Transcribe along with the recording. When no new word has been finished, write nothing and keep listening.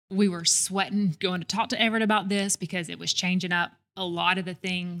we were sweating going to talk to Everett about this because it was changing up a lot of the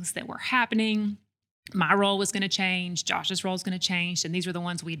things that were happening. My role was going to change. Josh's role was going to change. And these were the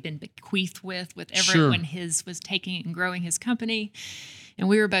ones we had been bequeathed with Everett when his was taking and growing his company. And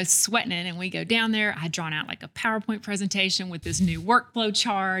we were both sweating it. And we go down there. I had drawn out like a PowerPoint presentation with this new workflow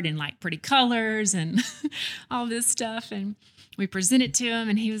chart and like pretty colors and all this stuff. And we presented to him,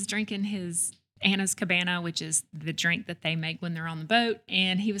 and he was drinking his Anna's Cabana, which is the drink that they make when they're on the boat.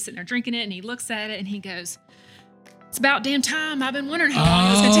 And he was sitting there drinking it, and he looks at it and he goes, "It's about damn time. I've been wondering how long it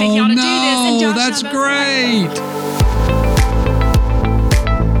was going to take y'all to do this." And Josh, that's great.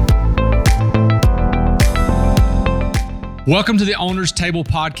 Welcome to the Owner's Table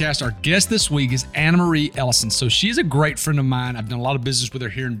podcast. Our guest this week is AnnaMarie Ellison. So she's a great friend of mine. I've done a lot of business with her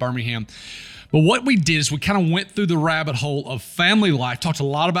here in Birmingham. But what we did is we kind of went through the rabbit hole of family life, talked a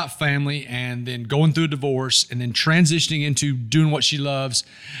lot about family, and then going through a divorce, and then transitioning into doing what she loves,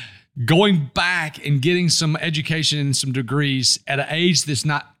 going back and getting some education and some degrees at an age that's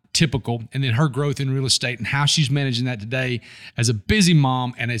not typical, and then her growth in real estate and how she's managing that today as a busy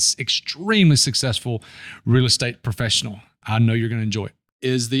mom and as extremely successful real estate professional. I know you're going to enjoy it.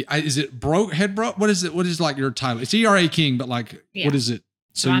 Is it head broke? What is it? What is like your title? It's ERA King, but like, what is it?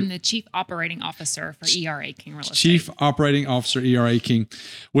 So I'm the Chief Operating Officer for ERA King Real Estate. Chief Operating Officer, ERA King,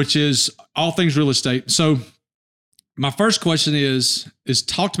 which is all things real estate. So my first question is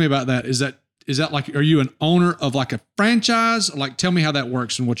talk to me about that. Is that like, are you an owner of like a franchise? Like, tell me how that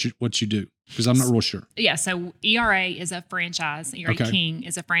works and what you do, because I'm not real sure. Yeah. So ERA is a franchise. ERA King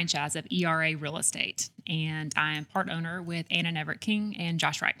is a franchise of ERA Real Estate. And I am part owner with Anna and Everett King and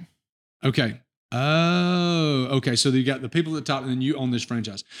Josh Wright. Okay. Oh, okay. So you got the people at the top, and then you own this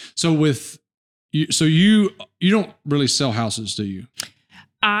franchise. So you don't really sell houses, do you?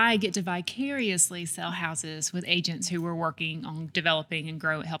 I get to vicariously sell houses with agents who were working on developing and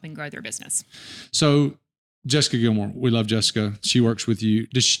helping grow their business. So Jessica Gilmore, we love Jessica. She works with you.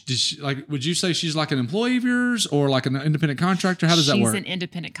 Does she like? Would you say she's like an employee of yours or like an independent contractor? How does that work? She's an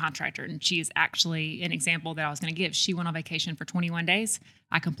independent contractor, and she is actually an example that I was going to give. She went on vacation for 21 days.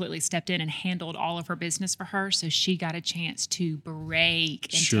 I completely stepped in and handled all of her business for her, so she got a chance to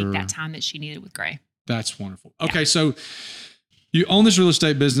break and take that time that she needed with Gray. That's wonderful. Okay, so you own this real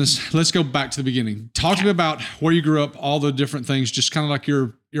estate business. Let's go back to the beginning. Talk to me about where you grew up, all the different things, just kind of like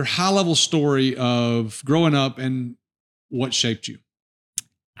your high-level story of growing up and what shaped you.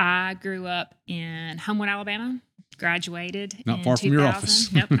 I grew up in Homewood, Alabama, graduated not in far 2000. from your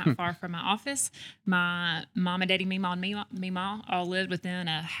office. Nope, not far from my office. My mama, daddy, Meemaw, and Meemaw all lived within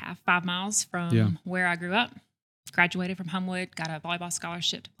 5 miles from where I grew up. Graduated from Homewood, got a volleyball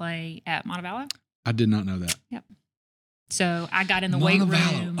scholarship to play at Montevallo. I did not know that. Yep. So I got in the weight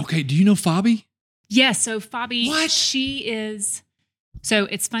room. Okay, do you know Fabi? Yes, so Fabi, what? She is... So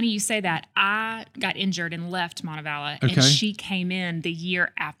it's funny you say that. I got injured and left Montevallo, and she came in the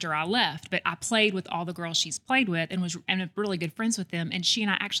year after I left. But I played with all the girls she's played with and was really good friends with them. And she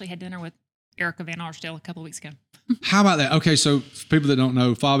and I actually had dinner with Erica Van Arsdale a couple of weeks ago. How about that? Okay, so for people that don't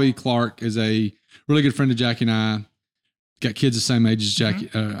know, Fabi Clark is a really good friend of Jackie and I. Got kids the same age as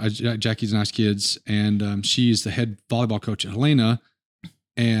Jackie. Jackie's nice kids, and she is the head volleyball coach at Helena.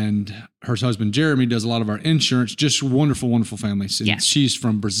 And her husband, Jeremy, does a lot of our insurance. Just wonderful, wonderful families. And she's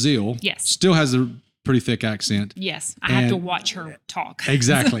from Brazil. Yes. Still has a pretty thick accent. Yes. I have to watch her talk.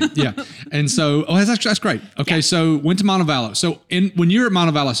 Exactly. Yeah. And so, that's great. Okay. So went to Montevallo. So when you're at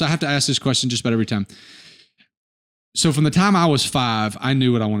Montevallo, so I have to ask this question just about every time. So from the time I was 5, I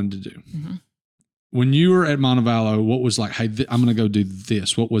knew what I wanted to do. Mm-hmm. When you were at Montevallo, what was like, hey, I'm going to go do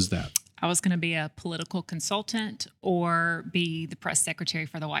this. What was that? I was going to be a political consultant or be the press secretary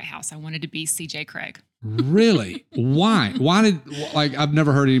for the White House. I wanted to be C.J. Craig. Really? Why? I've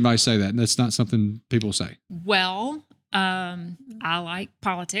never heard anybody say that. And that's not something people say. Well, I like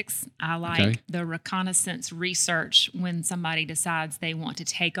politics. I like the reconnaissance research when somebody decides they want to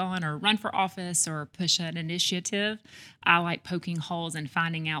take on or run for office or push an initiative. I like poking holes and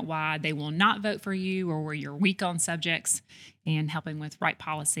finding out why they will not vote for you or where you're weak on subjects and helping with right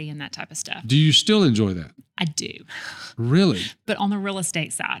policy and that type of stuff. Do you still enjoy that? I do. Really? But on the real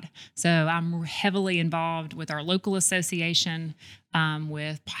estate side. So I'm heavily involved with our local association,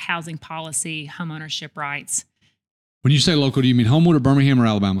 with housing policy, homeownership rights. When you say local, do you mean Homewood or Birmingham or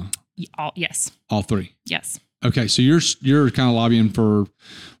Alabama? Yes. All three? Yes. Okay, so you're kind of lobbying for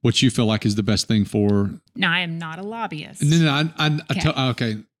what you feel like is the best thing for... No, I am not a lobbyist. No,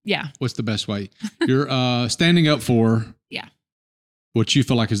 Okay. Yeah. What's the best way? You're standing up for... Yeah. What you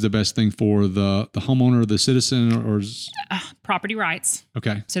feel like is the best thing for the homeowner, the citizen, or... Property rights.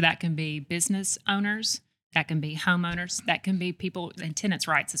 Okay. So that can be business owners, that can be homeowners, that can be people and tenants'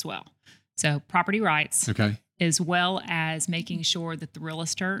 rights as well. So property rights, Okay. as well as making sure that the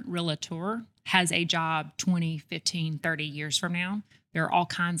realtor has a job 20, 15, 30 years from now. There are all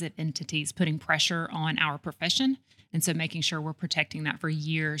kinds of entities putting pressure on our profession. And so making sure we're protecting that for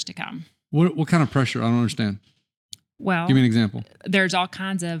years to come. What kind of pressure? I don't understand. Well, Give me an example. there's all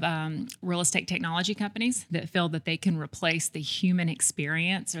kinds of real estate technology companies that feel that they can replace the human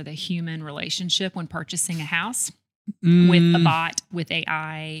experience or the human relationship when purchasing a house with a bot, with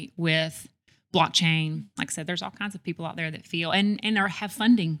AI, with blockchain. Like I said, there's all kinds of people out there that feel and have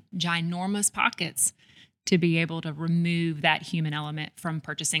funding ginormous pockets to be able to remove that human element from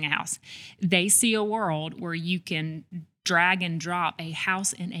purchasing a house. They see a world where you can drag and drop a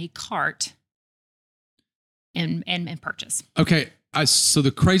house in a cart and purchase. Okay. So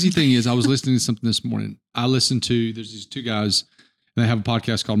the crazy thing is I was listening to something this morning. There's these two guys, and they have a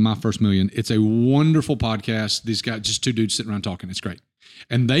podcast called My First Million. It's a wonderful podcast. These guys, just two dudes sitting around talking. It's great.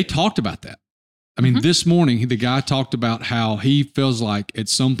 And they talked about that. I mean, this morning, the guy talked about how he feels like at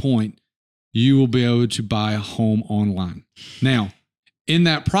some point you will be able to buy a home online. Now, in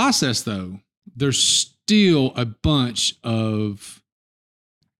that process, though, there's still a bunch of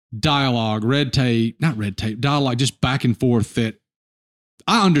dialogue, dialogue, just back and forth that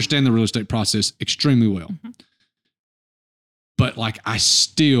I understand the real estate process extremely well. But like, I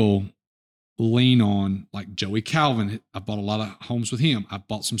still lean on like Joey Calvin. I bought a lot of homes with him. I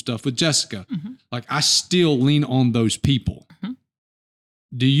bought some stuff with Jessica. Like, I still lean on those people.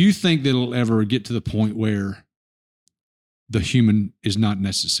 Do you think that it'll ever get to the point where the human is not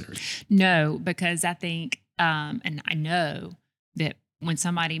necessary? No, because I think, and I know that when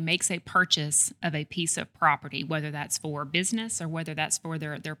somebody makes a purchase of a piece of property, whether that's for business or whether that's for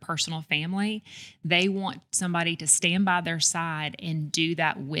their personal family, they want somebody to stand by their side and do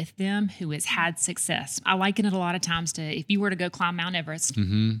that with them who has had success. I liken it a lot of times to if you were to go climb Mount Everest,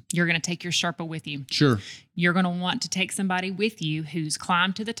 you're going to take your Sherpa with you. Sure. You're going to want to take somebody with you who's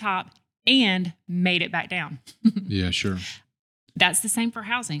climbed to the top and made it back down. Yeah, sure. That's the same for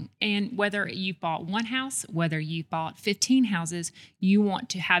housing. And whether you bought one house, whether you bought 15 houses, you want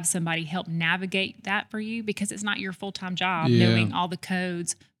to have somebody help navigate that for you because it's not your full-time job knowing all the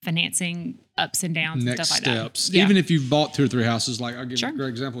codes, financing ups and downs and stuff like steps. that. Yeah. Even if you've bought 2 or 3 houses, like I'll give a great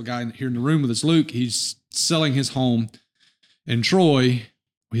example. A guy here in the room with us, Luke, he's selling his home in Troy.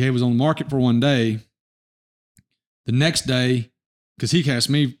 He was on the market for one day. The next day, because he asked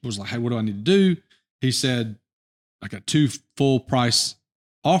me, was like, hey, what do I need to do? He said, I got 2 full price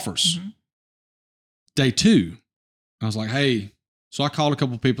offers. Day 2, I was like, hey, so I called a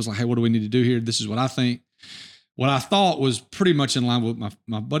couple of people. I was like, hey, what do we need to do here? This is what I think. What I thought was pretty much in line with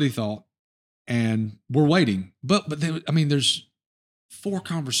my buddy thought. And we're waiting. But there's 4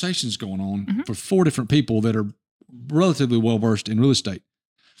 conversations going on for 4 different people that are relatively well-versed in real estate.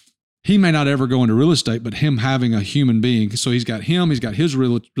 He may not ever go into real estate, but him having a human being. So he's got him, he's got his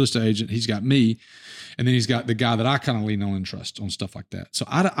real estate agent, he's got me. And then he's got the guy that I kind of lean on and trust on stuff like that. So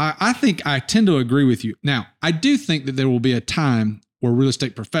I think I tend to agree with you. Now, I do think that there will be a time where real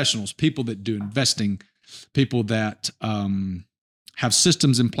estate professionals, people that do investing, people that have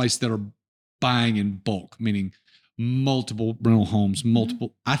systems in place that are buying in bulk, meaning multiple rental homes,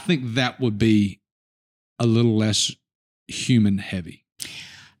 I think that would be a little less human heavy.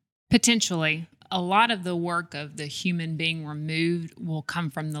 Potentially. A lot of the work of the human being removed will come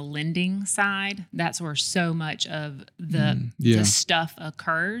from the lending side. That's where so much of the stuff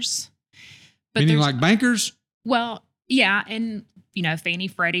occurs. But meaning like bankers? Well, yeah. And, Fannie,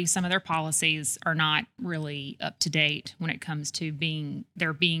 Freddie, some of their policies are not really up to date when it comes to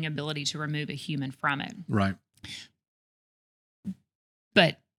there being ability to remove a human from it. Right.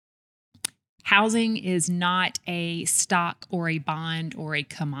 But housing is not a stock or a bond or a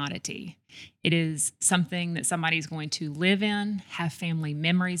commodity. It is something that somebody's going to live in, have family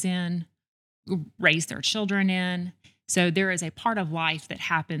memories in, raise their children in. So there is a part of life that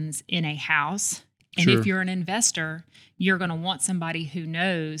happens in a house. And if you're an investor, you're going to want somebody who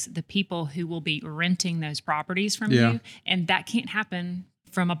knows the people who will be renting those properties from you. And that can't happen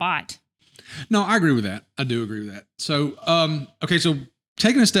from a bot. No, I agree with that. I do agree with that. So, so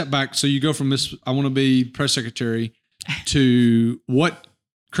taking a step back, so you go from this, I want to be press secretary, to what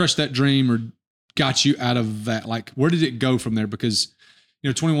crushed that dream or got you out of that? Like, where did it go from there? Because,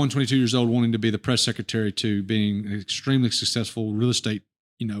 21, 22 years old, wanting to be the press secretary to being an extremely successful real estate,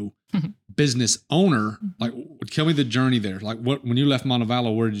 business owner. Like, tell me the journey there. Like, when you left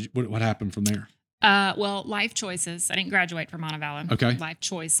Montevallo, what happened from there? Well, life choices. I didn't graduate from Montevallo. Okay. Life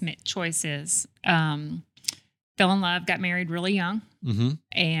choices. Fell in love, got married really young.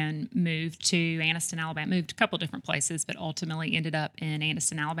 and moved to Anniston, Alabama. Moved a couple different places, but ultimately ended up in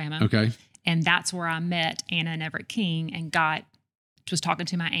Anniston, Alabama. Okay. And that's where I met Anna and Everett King and was talking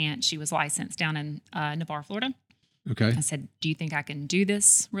to my aunt. She was licensed down in Navarre, Florida. Okay. I said, do you think I can do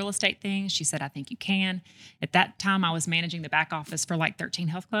this real estate thing? She said, I think you can. At that time, I was managing the back office for like 13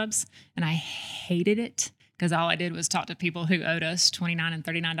 health clubs, and I hated it because all I did was talk to people who owed us $29 and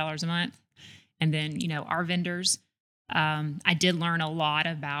 $39 a month. And then, our vendors. I did learn a lot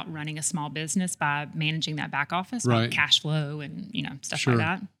about running a small business by managing that back office, like cash flow and, stuff like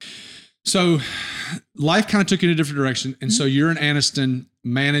that. So life kind of took you in a different direction. And so you're in Anniston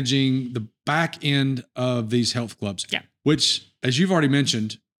managing the back end of these health clubs, which, as you've already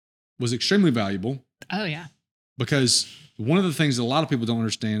mentioned, was extremely valuable. Oh, yeah. Because one of the things that a lot of people don't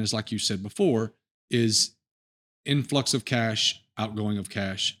understand is, like you said before, is influx of cash, outgoing of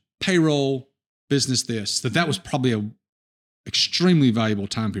cash, payroll, business that was probably a extremely valuable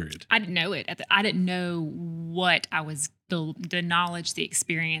time period. I didn't know it. I didn't know what I was, the knowledge, the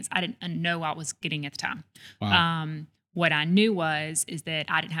experience. I didn't know I was getting at the time. Wow. What I knew is that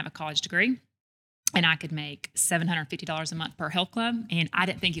I didn't have a college degree and I could make $750 a month per health club. And I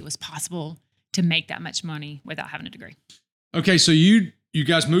didn't think it was possible to make that much money without having a degree. Okay. So you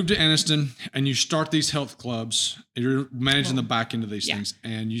guys moved to Anniston and you start these health clubs. You're managing the back end of these things.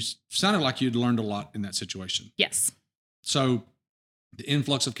 And you sounded like you'd learned a lot in that situation. Yes. So the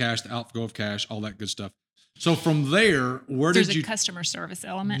influx of cash, the outgo of cash, all that good stuff. So from there, There's a customer service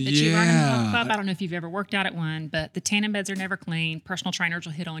element that you learn in the health club. I don't know if you've ever worked out at one, but the tanning beds are never clean. Personal trainers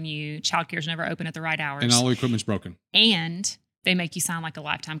will hit on you. Childcare is never open at the right hours. And all the equipment's broken. And they make you sign like a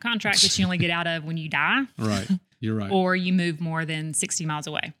lifetime contract that you only get out of when you die. Right. You're right. Or you move more than 60 miles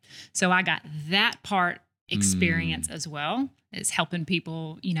away. So I got that part experience as well. Is helping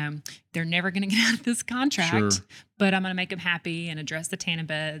people, they're never going to get out of this contract, but I'm going to make them happy and address the tanning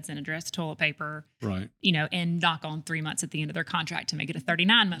beds and address the toilet paper, right? And knock on 3 months at the end of their contract to make it a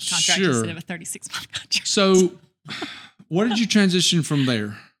 39-month contract instead of a 36-month contract. So what did you transition from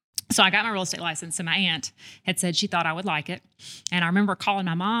there? So I got my real estate license, and my aunt had said she thought I would like it. And I remember calling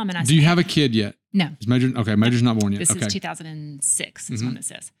my mom, and I said, do you have a kid yet? No. Major's not born yet. This is 2006 is when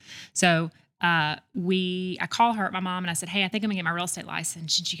this is. So I call her, my mom, and I said, hey, I think I'm gonna get my real estate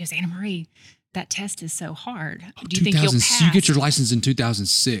license. And she goes, AnnaMarie, that test is so hard. Do you think you'll pass? You get your license in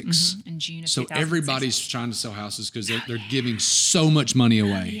 2006. In June of 2006. So everybody's trying to sell houses because they're giving so much money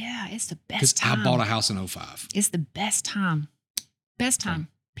away. Yeah, it's the best time. Because I bought a house in 2005. It's the best time. Best time.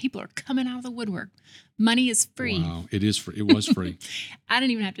 People are coming out of the woodwork. Money is free. Wow, it is free. It was free. I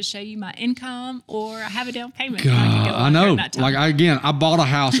didn't even have to show you my income or I have a down payment. God, I know. Like I bought a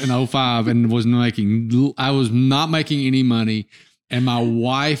house in 2005 and I was not making any money, and my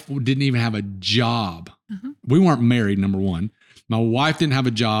wife didn't even have a job. We weren't married, number one. My wife didn't have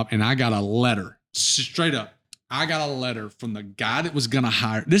a job, and I got a letter straight up. I got a letter from the guy that was going to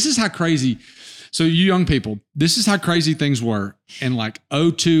hire. This is how crazy. So you young people, this is how crazy things were in like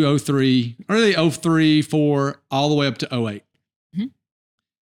 02, 03, early 03, 04, all the way up to 08.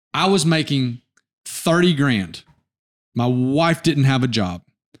 I was making 30 grand. My wife didn't have a job.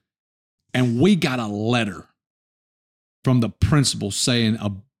 And we got a letter from the principal saying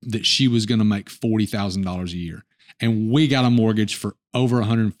that she was going to make $40,000 a year. And we got a mortgage for over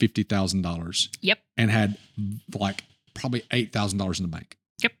 $150,000. Yep. And had like probably $8,000 in the bank.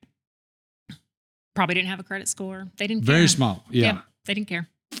 Yep. Probably didn't have a credit score. They didn't care. Very small. Yeah. They didn't care.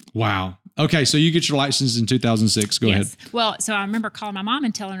 Wow. Okay. So you get your license in 2006. Go ahead. Well, so I remember calling my mom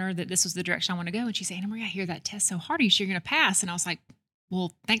and telling her that this was the direction I want to go. And she said, AnnaMarie, I hear that test so hard. Are you sure you're going to pass? And I was like,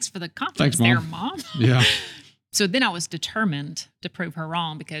 well, thanks for the confidence there, Mom. Yeah. So then I was determined to prove her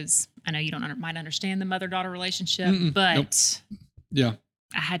wrong because I know you might understand the mother-daughter relationship, but yeah,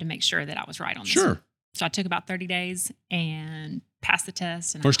 I had to make sure that I was right on this. Sure. So I took about 30 days and passed the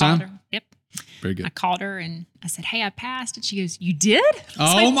test. And First I called time? her. Yep. Very good. I called her and I said, hey, I passed. And she goes, you did?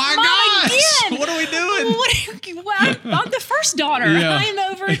 Oh my gosh. What are we doing? I'm the first daughter. Yeah. I am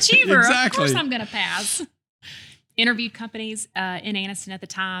the overachiever. Exactly. Of course I'm going to pass. Interviewed companies in Anniston at the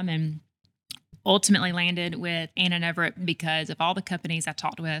time and ultimately landed with Anna and Everett because of all the companies I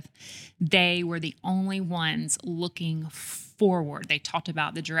talked with, they were the only ones looking forward. They talked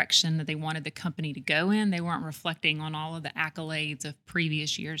about the direction that they wanted the company to go in. They weren't reflecting on all of the accolades of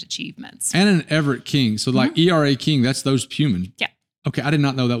previous year's achievements. Anna and Everett King. So like ERA King, that's those human. Yeah. Okay. I did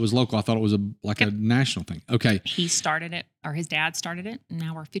not know that was local. I thought it was a national thing. Okay. He started it, or his dad started it. And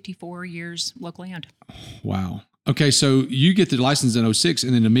now we're 54 years locally owned. Wow. Okay, so you get the license in 06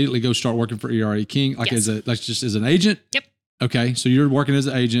 and then immediately go start working for ERA King, just as an agent? Yep. Okay, so you're working as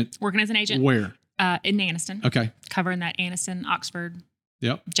an agent. Working as an agent. Where? in Anniston. Okay. Covering that Anniston, Oxford,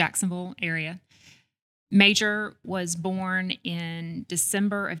 Yep. Jacksonville area. Major was born in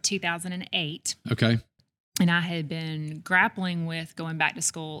December of 2008. Okay. And I had been grappling with going back to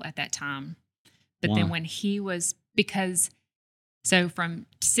school at that time. But Why? then when he was, so from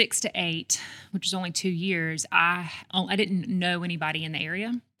 6 to 8, which was only 2 years, I didn't know anybody in the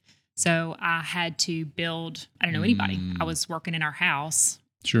area. So I had to build, I didn't know anybody. I was working in our house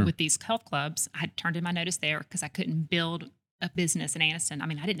with these health clubs. I had turned in my notice there because I couldn't build a business in Anniston. I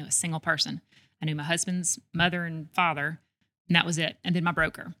mean, I didn't know a single person. I knew my husband's mother and father, and that was it. And then my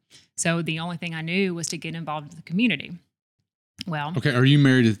broker. So the only thing I knew was to get involved with the community. Well, okay. Are you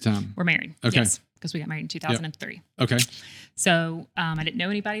married at the time? We're married. Okay. Yes, because we got married in 2003. Yep. Okay. So I didn't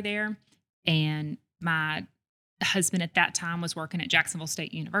know anybody there. And my husband at that time was working at Jacksonville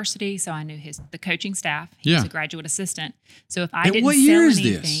State University. So I knew the coaching staff. He was a graduate assistant. So if I didn't what sell year is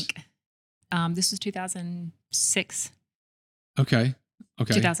anything, this was 2006. Okay.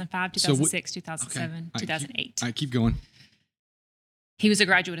 Okay. 2005, 2006, 2007, 2008. I keep going. He was a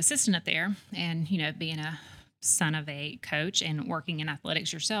graduate assistant up there. And, being a son of a coach and working in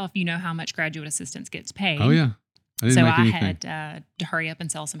athletics yourself, you know how much graduate assistants gets paid. Oh, yeah. I had to hurry up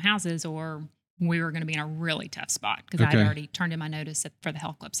and sell some houses or we were going to be in a really tough spot because I'd already turned in my notice for the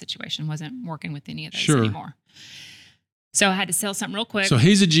health club situation, wasn't working with any of those anymore. So I had to sell something real quick. So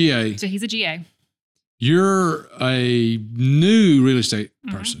he's a GA. You're a new real estate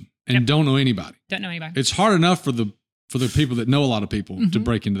person and don't know anybody. Don't know anybody. It's hard enough for the people that know a lot of people to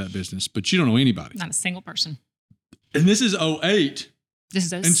break into that business, but you don't know anybody. Not a single person. And this is 08.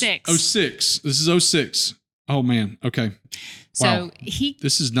 This is 06. 06. This is 06. Oh, man. Okay. So wow.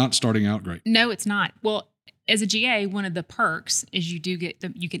 This is not starting out great. No, it's not. Well, as a GA, one of the perks is you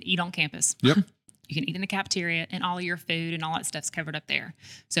can eat on campus. Yep. You can eat in the cafeteria and all of your food and all that stuff's covered up there.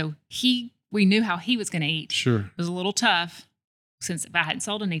 So we knew how he was going to eat. Sure. It was a little tough since I hadn't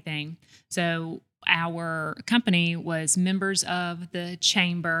sold anything. So our company was members of the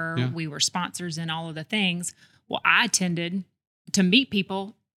chamber. Yeah. We were sponsors in all of the things. Well, I tended to meet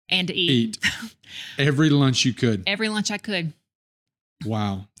people and to eat. Every lunch you could. Every lunch I could.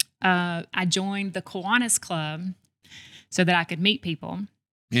 Wow. I joined the Kiwanis Club so that I could meet people.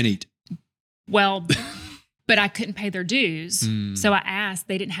 And eat. Well, but I couldn't pay their dues. So I asked,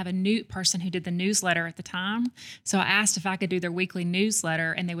 they didn't have a new person who did the newsletter at the time. So I asked if I could do their weekly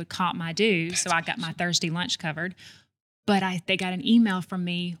newsletter and they would comp my dues. So I got my Thursday lunch covered. But they got an email from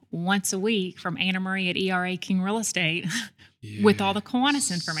me once a week from AnnaMarie at ERA King Real Estate with all the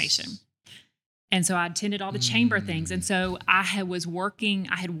Kiwanis information. And so I attended all the chamber things. And so I had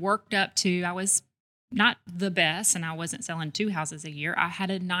worked up to, I was not the best and I wasn't selling 2 houses a year. I had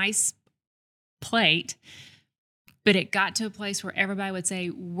a nice plate, but it got to a place where everybody would say,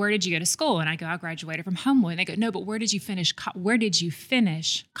 where did you go to school? And I go, I graduated from Homewood. And they go, no, but where did you finish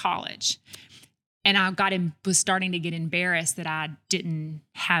college? And I was starting to get embarrassed that I didn't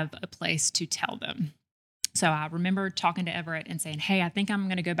have a place to tell them. So I remember talking to Everett and saying, hey, I think I'm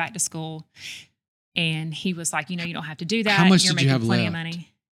going to go back to school. And he was like, you don't have to do that. How much You're did you have plenty left? of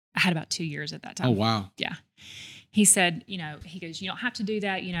money. I had about 2 years at that time. Oh, wow. Yeah. He said, he goes, you don't have to do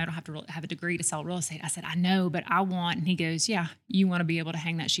that. I don't have to have a degree to sell real estate. I said, I know, but I want. And he goes, yeah, you want to be able to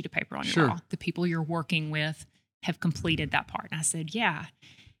hang that sheet of paper on your wall. The people you're working with have completed that part. And I said, yeah.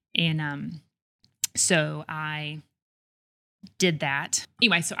 And so I did that.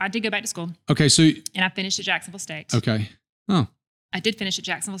 Anyway, so I did go back to school. Okay, so... And I finished at Jacksonville State. Okay. Oh. I did finish at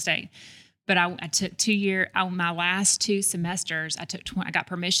Jacksonville State. But I took my last 2 semesters, I got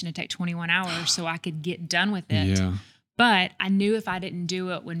permission to take 21 hours so I could get done with it. Yeah. But I knew if I didn't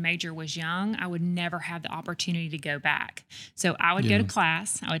do it when Major was young, I would never have the opportunity to go back. So I would go to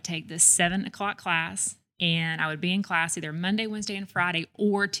class. I would take this 7:00 class, and I would be in class either Monday, Wednesday, and Friday,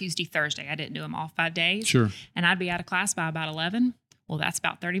 or Tuesday, Thursday. I didn't do them all 5 days. Sure. And I'd be out of class by about 11. Well, that's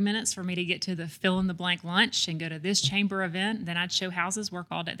about 30 minutes for me to get to the fill-in-the-blank lunch and go to this chamber event. Then I'd show houses, work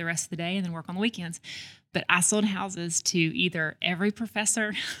all day the rest of the day, and then work on the weekends. But I sold houses to either every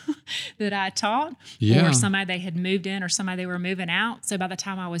professor that I taught or somebody they had moved in or somebody they were moving out. So by the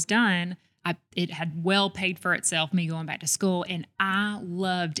time I was done, it had well paid for itself, me going back to school. And I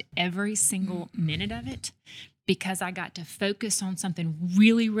loved every single minute of it because I got to focus on something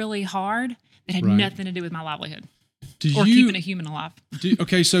really, really hard that had nothing to do with my livelihood. Keeping a human alive.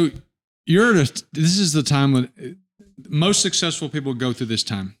 Okay, so this is the time when most successful people go through this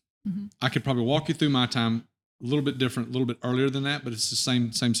time. Mm-hmm. I could probably walk you through my time a little bit different, a little bit earlier than that, but it's the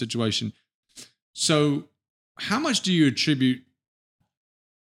same situation. So how much do you attribute,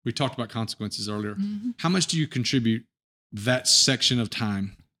 we talked about consequences earlier, how much do you contribute that section of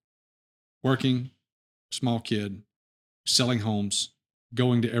time working, small kid, selling homes,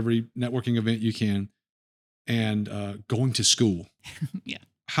 going to every networking event you can, and going to school. Yeah.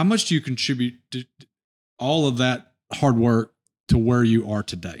 How much do you contribute to all of that hard work to where you are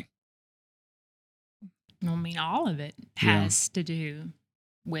today? I mean, all of it has to do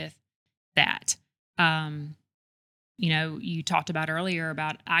with that. You talked about earlier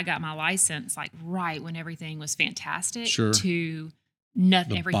about I got my license like right when everything was fantastic to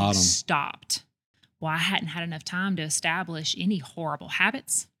nothing, everything stopped. Well, I hadn't had enough time to establish any horrible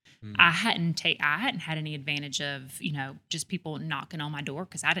habits. I hadn't had any advantage of, just people knocking on my door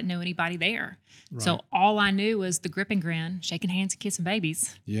because I didn't know anybody there. Right. So all I knew was the grip and grin, shaking hands and kissing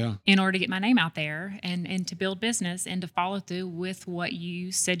babies. Yeah. In order to get my name out there and to build business and to follow through with what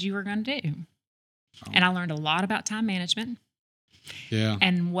you said you were going to do. Oh. And I learned a lot about time management. Yeah.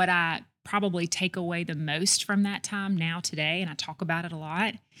 And what I probably take away the most from that time now today, and I talk about it a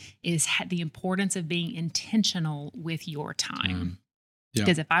lot, is the importance of being intentional with your time.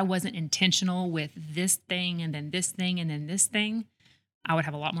 Because if I wasn't intentional with this thing and then this thing and then this thing, I would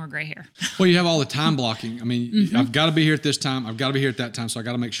have a lot more gray hair. Well, you have all the time blocking. I mean, I've got to be here at this time. I've got to be here at that time. So I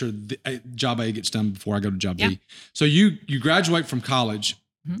got to make sure job A gets done before I go to job B. So you graduate from college.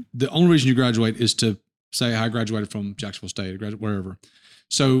 Mm-hmm. The only reason you graduate is to say, I graduated from Jacksonville State, wherever.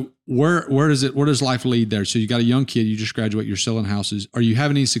 So where does life lead there? So you got a young kid, you just graduate, you're selling houses. Are you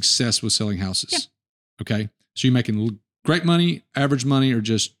having any success with selling houses? Yeah. Okay. So you're making great money, average money, or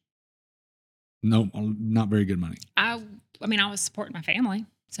just not very good money? I was supporting my family.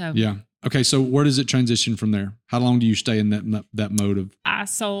 So yeah. Okay. So where does it transition from there? How long do you stay in that mode of? I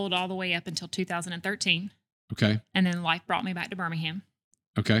sold all the way up until 2013. Okay. And then life brought me back to Birmingham.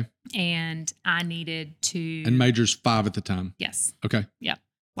 Okay. And I needed to. And major's 5 at the time. Yes. Okay. Yep.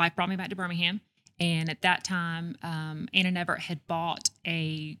 Life brought me back to Birmingham. And at that time, Anna and Everett had bought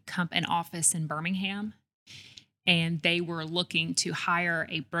an office in Birmingham. And they were looking to hire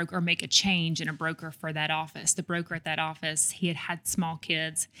a broker or make a change in a broker for that office. The broker at that office, he had small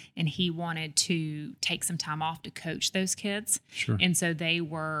kids and he wanted to take some time off to coach those kids. Sure. And so they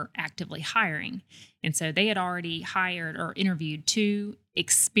were actively hiring. And so they had already hired or interviewed 2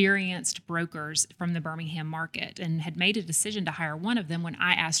 experienced brokers from the Birmingham market and had made a decision to hire one of them when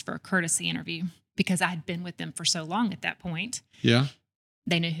I asked for a courtesy interview because I had been with them for so long at that point. Yeah.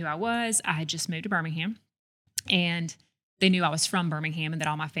 They knew who I was. I had just moved to Birmingham. And they knew I was from Birmingham and that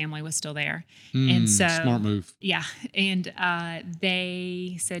all my family was still there. And so smart move. Yeah. And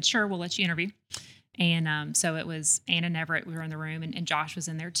they said, sure, we'll let you interview. And so it was Anna and Everett. We were in the room and Josh was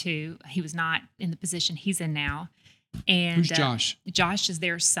in there too. He was not in the position he's in now. And who's Josh? Josh is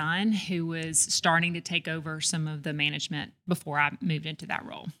their son who was starting to take over some of the management before I moved into that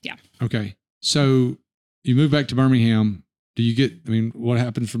role. Yeah. Okay. So you moved back to Birmingham. What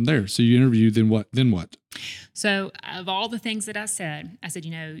happened from there? So you interviewed, then what? So of all the things that I said,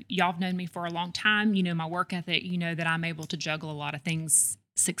 y'all have known me for a long time. You know my work ethic. You know that I'm able to juggle a lot of things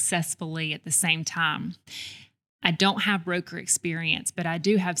successfully at the same time. I don't have broker experience, but I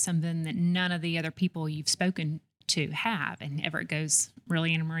do have something that none of the other people you've spoken to have. And Everett goes,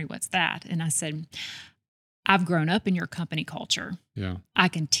 really, AnnaMarie, what's that? And I said, I've grown up in your company culture. Yeah. I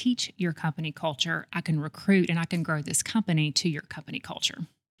can teach your company culture. I can recruit and I can grow this company to your company culture.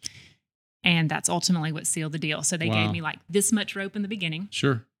 And that's ultimately what sealed the deal. So they gave me like this much rope in the beginning.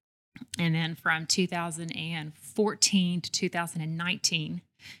 Sure. And then from 2014 to 2019,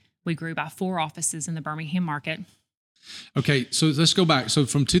 we grew by 4 offices in the Birmingham market. Okay. So let's go back. So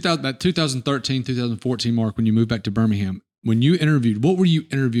from 2013, 2014 mark, when you moved back to Birmingham, when you interviewed, what were you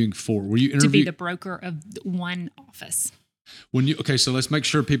interviewing for? Were you interviewing to be the broker of one office? So let's make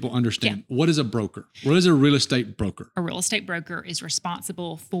sure people understand. Yeah. What is a broker? What is a real estate broker? A real estate broker is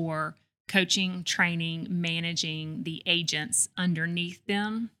responsible for coaching, training, managing the agents underneath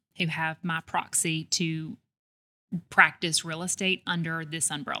them who have my proxy to practice real estate under this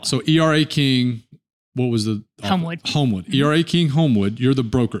umbrella. So ERA King, what was the Homewood? Homewood. Mm-hmm. ERA King Homewood. You're the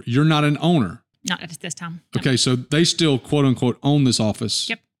broker. You're not an owner. Not at this time. No. Okay, so they still, quote unquote, own this office.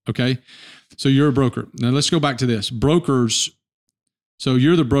 Yep. Okay, so you're a broker. Now let's go back to this. Brokers, so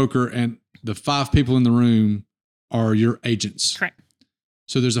you're the broker and the 5 people in the room are your agents. Correct.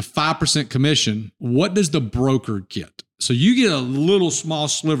 So there's a 5% commission. What does the broker get? So you get a little small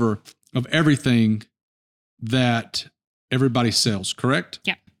sliver of everything that everybody sells, correct?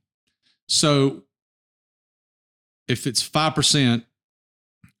 Yep. So if it's 5%,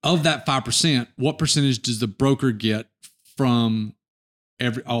 of that 5%, what percentage does the broker get from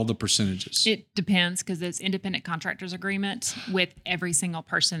all the percentages? It depends because it's independent contractors agreement with every single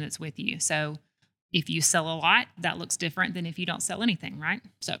person that's with you. So If you sell a lot, that looks different than if you don't sell anything, right?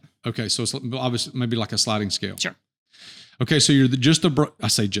 So, Okay. So it's obviously maybe like a sliding scale. sure. Okay. So you're I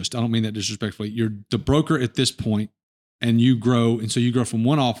say just, I don't mean that disrespectfully. You're the broker at this point and you grow. And so you grow from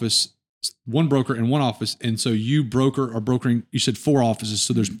one broker in one office. And so you are brokering, you said 4 offices.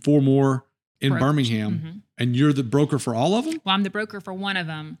 So there's 4 more in Brokers. Birmingham and you're the broker for all of them? Well, I'm the broker for one of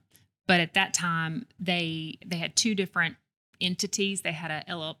them, but at that time they had 2 different entities. They had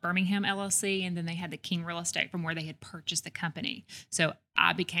a Birmingham LLC, and then they had the King Real Estate from where they had purchased the company. So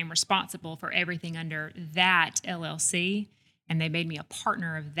I became responsible for everything under that LLC, and they made me a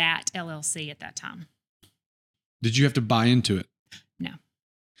partner of that LLC at that time. Did you have to buy into it? No.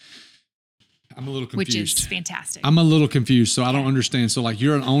 I'm a little confused. Which is fantastic. I'm a little confused, so I don't understand. So like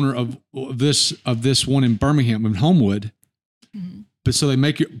you're an owner of this one in Birmingham, in Homewood, but so they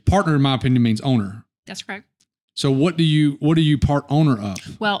make you partner, in my opinion, means owner. That's correct. So what do you part owner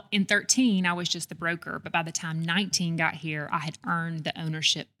of? Well, in 13, I was just the broker, but by the time 19 got here, I had earned the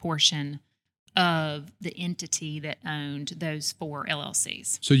ownership portion of the entity that owned those 4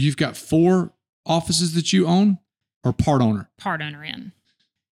 LLCs. So you've got 4 offices that you own, or part owner? Part owner in.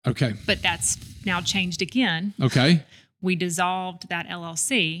 Okay. But that's now changed again. Okay. We dissolved that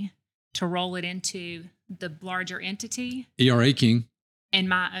LLC to roll it into the larger entity. ERA King. And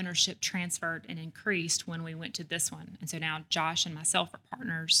my ownership transferred and increased when we went to this one. And so now Josh and myself are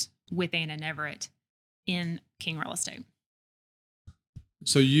partners with Anna and Everett in King Real Estate.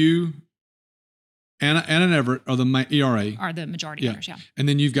 So you, Anna and Everett are the ERA. Are the majority owners, yeah. And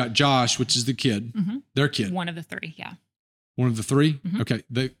then you've got Josh, which is the kid. Their kid. One of the 3, yeah. One of the 3? Okay.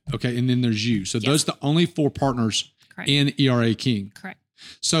 Okay. And then there's you. So those are the only 4 partners Correct. in ERA King. Correct.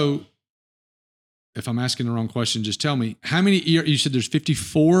 So if I'm asking the wrong question, just tell me how many you said there's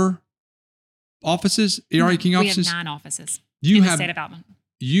 54 offices, ERA King offices? We have 9 offices in the state of Alabama.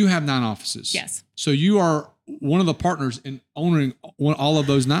 You have 9 offices. Yes. So you are one of the partners in owning all of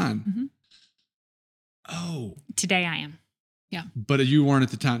those 9. Oh. Today I am. Yeah. But you weren't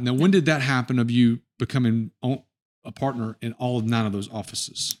at the time. Now, when did that happen of you becoming a partner in all of 9 of those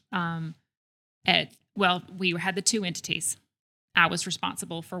offices? We had the 2 entities. I was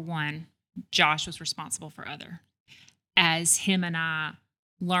responsible for one. Josh was responsible for other. As him and I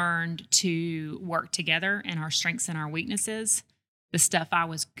learned to work together and our strengths and our weaknesses, the stuff I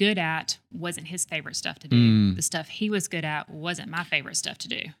was good at wasn't his favorite stuff to do. The stuff he was good at wasn't my favorite stuff to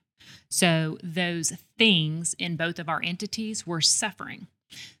do. So those things in both of our entities were suffering.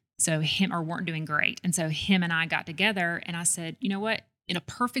 So weren't doing great. And so him and I got together and I said, you know what? In a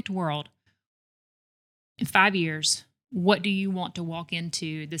perfect world, in 5 years, what do you want to walk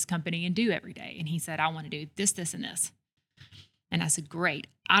into this company and do every day? And he said, I want to do this, this, and this. And I said, great.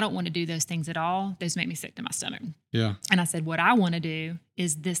 I don't want to do those things at all. Those make me sick to my stomach. Yeah. And I said, what I want to do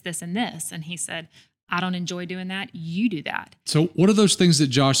is this, this, and this. And he said, I don't enjoy doing that. You do that. So what are those things that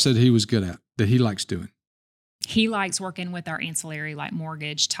Josh said he was good at, that he likes doing? He likes working with our ancillary, like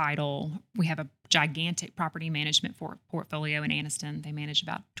mortgage, title. We have a gigantic property management portfolio in Anniston. They manage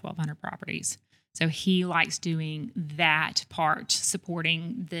about 1,200 properties. So he likes doing that part,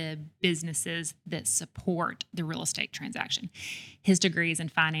 supporting the businesses that support the real estate transaction. His degree is in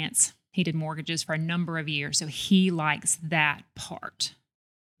finance. He did mortgages for a number of years. So he likes that part.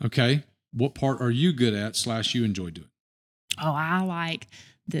 Okay. What part are you good at / you enjoy doing? Oh, I like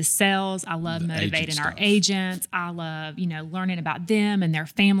the sales. I love motivating our agents. I love, learning about them and their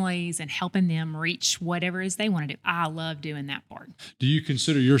families and helping them reach whatever it is they want to do. I love doing that part. Do you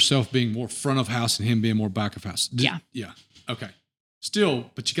consider yourself being more front of house and him being more back of house? Yeah. Yeah. Okay.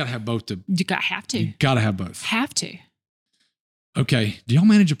 Still, but you got to have both. You have to. You got to have both. Have to. Okay. Do y'all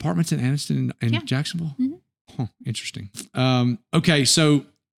manage apartments in Anniston and Jacksonville? Huh, interesting. Okay. So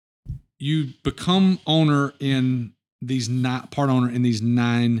you become owner in part owner in these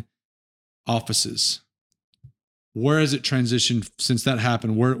 9 offices. Where has it transitioned since that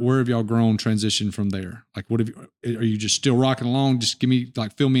happened? Where have y'all grown transitioned from there? Like, are you just still rocking along? Just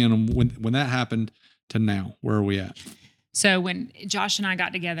fill me in on when that happened to now. Where are we at? So when Josh and I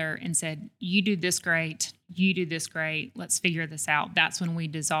got together and said, you do this great, you do this great, let's figure this out. That's when we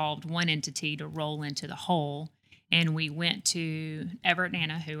dissolved one entity to roll into the whole. And we went to Everett and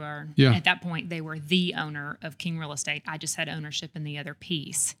Anna, who are, at that point, they were the owner of King Real Estate. I just had ownership in the other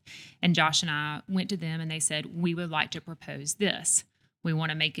piece. And Josh and I went to them and they said, we would like to propose this. We want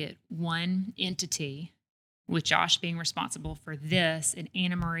to make it one entity with Josh being responsible for this and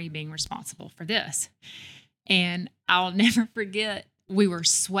AnnaMarie being responsible for this. And I'll never forget, we were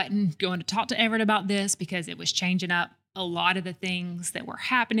sweating going to talk to Everett about this because it was changing up a lot of the things that were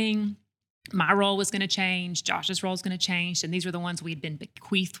happening. my role was going to change. Josh's role was going to change. And these were the ones we'd been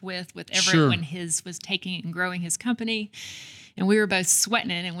bequeathed with Everett Sure. when his was taking and growing his company. And we were both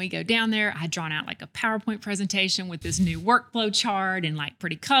sweating it. And we go down there. I had drawn out like a PowerPoint presentation with this new workflow chart and like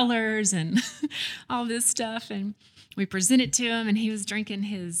pretty colors and all this stuff. And we presented to him, and he was drinking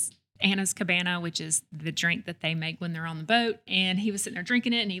his Anna's Cabana, which is the drink that they make when they're on the boat. And he was sitting there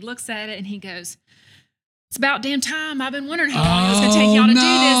drinking it, and he looks at it and he goes, "It's about damn time. I've been wondering how long it was going to take y'all to do this."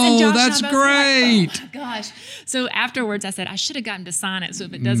 And Josh that's and I both great. like, "Oh my gosh." So afterwards I said, I should have gotten to sign it. So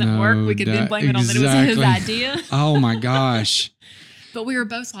if it doesn't work, we could then blame it on that it was his idea. Oh my gosh. But we were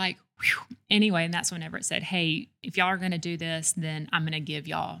both like, whew. Anyway, and that's when Everett said, "Hey, if y'all are going to do this, then I'm going to give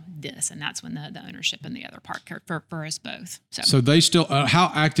y'all this." And that's when the ownership and the other part for us both. So they still,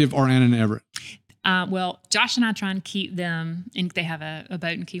 how active are Anna and Everett? Well, Josh and I try and keep them, and they have a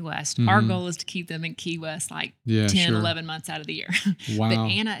boat in Key West. Our goal is to keep them in Key West like 10, 11 months out of the year. Wow. But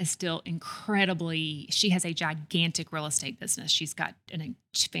Anna is still she has a gigantic real estate business. She's got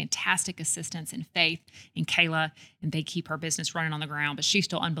fantastic assistants in Faith and Kayla, and they keep her business running on the ground. But she's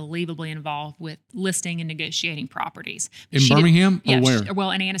still unbelievably involved with listing and negotiating properties. In Birmingham or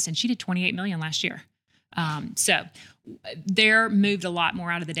where? In Anniston. She did $28 million last year. So they're moved a lot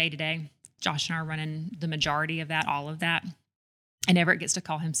more out of the day-to-day. Josh and I are running the majority of that, all of that. And Everett gets to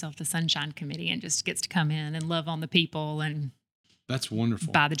call himself the Sunshine Committee and just gets to come in and love on the people and that's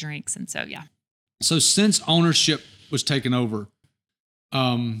wonderful. Buy the drinks. And so, yeah. So since ownership was taken over,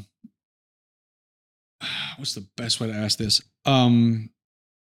 what's the best way to ask this? Are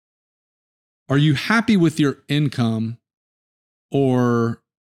you happy with your income, or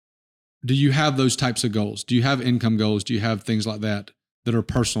do you have those types of goals? Do you have income goals? Do you have things like that are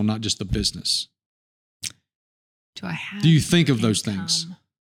personal, not just the business? Do you think of those things?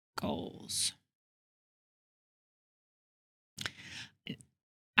 Goals.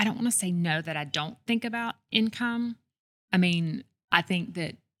 I don't want to say no that I don't think about income. I mean, I think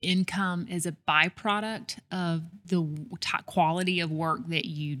that income is a byproduct of the quality of work that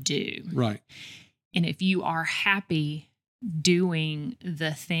you do. Right. And if you are happy doing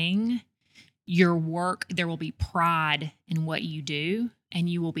the thing, your work, there will be pride in what you do, and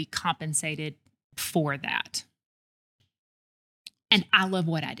you will be compensated for that. And I love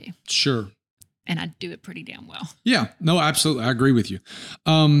what I do. Sure. And I do it pretty damn well. Yeah, no, absolutely. I agree with you.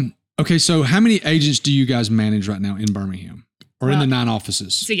 Okay, so how many agents do you guys manage right now in Birmingham or in the 9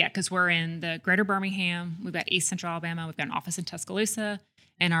 offices? So yeah, because we're in the greater Birmingham. We've got East Central Alabama. We've got an office in Tuscaloosa.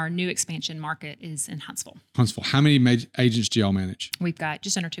 And our new expansion market is in Huntsville. Huntsville. How many agents do y'all manage? We've got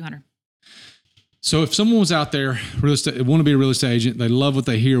just under 200. So if someone was out there, real estate, want to be a real estate agent, they love what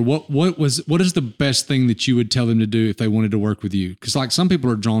they hear. What is the best thing that you would tell them to do if they wanted to work with you? Because like some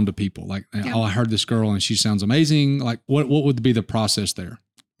people are drawn to people. Like, oh, I heard this girl and she sounds amazing. Like, what would be the process there?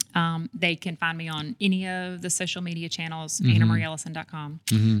 They can find me on any of the social media channels,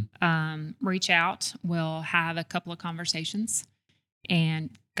 AnnaMarieEllison.com. Reach out. We'll have a couple of conversations, and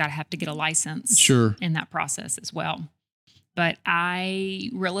have to get a license in that process as well. But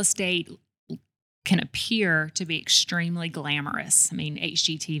real estate can appear to be extremely glamorous. I mean,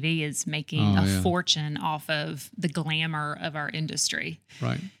 HGTV is making a fortune off of the glamour of our industry.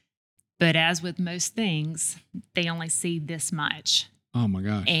 Right. But as with most things, they only see this much. Oh my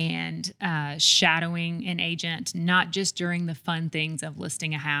gosh. And shadowing an agent, not just during the fun things of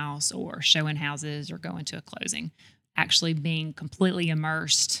listing a house or showing houses or going to a closing, actually being completely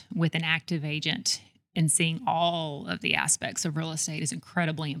immersed with an active agent and seeing all of the aspects of real estate is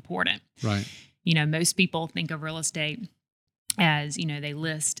incredibly important. Right. You know, most people think of real estate as, they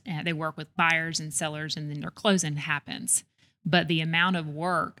list, they work with buyers and sellers, and then their closing happens. But the amount of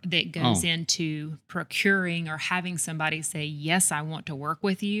work that goes into procuring or having somebody say, yes, I want to work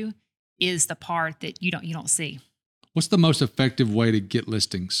with you, is the part that you don't see. What's the most effective way to get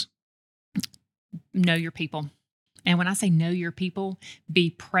listings? Know your people. And when I say know your people,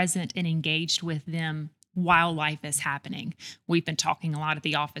 be present and engaged with them while life is happening. We've been talking a lot at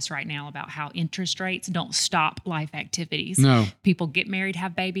the office right now about how interest rates don't stop life activities. No. People get married,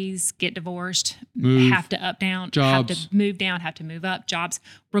 have babies, get divorced, move, have to up, down, jobs. have to move down, have to move up, jobs,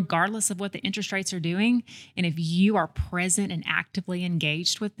 regardless of what the interest rates are doing. And if you are present and actively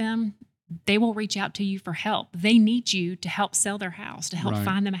engaged with them, they will reach out to you for help. They need you to help sell their house, to help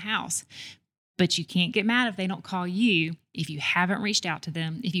find them a house. But you can't get mad if they don't call you, if you haven't reached out to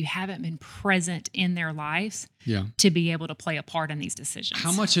them, if you haven't been present in their lives to be able to play a part in these decisions.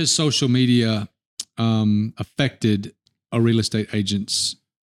 How much has social media affected a real estate agent's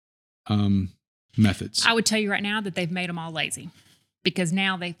methods? I would tell you right now that they've made them all lazy, because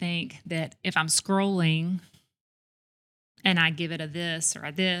now they think that if I'm scrolling and I give it a this or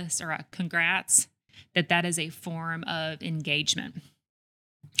a congrats, that is a form of engagement.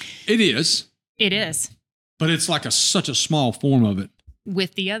 It is. It is. But it's like such a small form of it.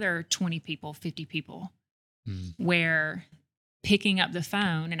 With the other 20 people, 50 people, where picking up the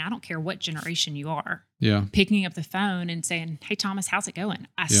phone, and I don't care what generation you are, picking up the phone and saying, hey, Thomas, how's it going?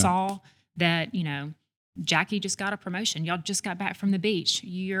 I saw that, Jackie just got a promotion. Y'all just got back from the beach.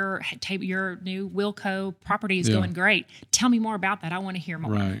 Your new Wilco property is going great. Tell me more about that. I want to hear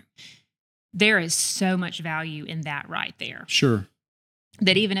more. Right. There is so much value in that right there. Sure.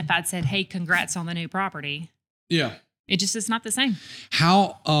 That even if I'd said, hey, congrats on the new property. Yeah. It's not the same.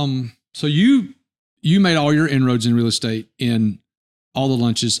 How, so you made all your inroads in real estate in all the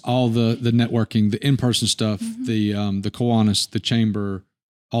lunches, all the networking, the in-person stuff, the Kiwanis, the chamber,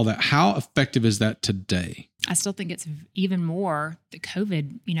 all that. How effective is that today? I still think it's even more. The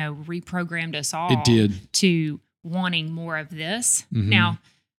COVID, reprogrammed us all. It did. To wanting more of this. Now,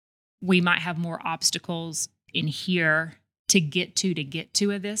 we might have more obstacles in here to get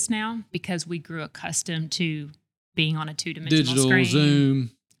to of this now, because we grew accustomed to being on a two-dimensional screen.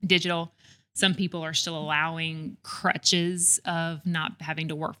 Zoom. Digital. Some people are still allowing crutches of not having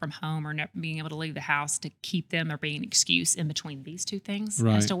to work from home or not being able to leave the house to keep them, or being an excuse in between these two things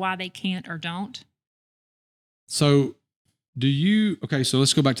as to why they can't or don't. So so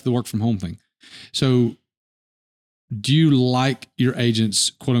let's go back to the work from home thing. So do you like your agents,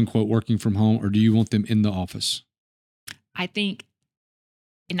 quote unquote, working from home, or do you want them in the office? I think,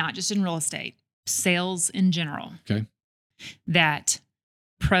 not just in real estate, sales in general, that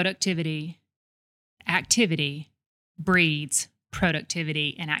productivity, activity breeds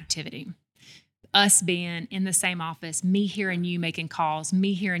productivity and activity. Us being in the same office, me hearing you making calls,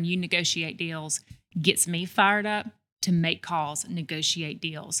 me hearing you negotiate deals, gets me fired up to make calls, negotiate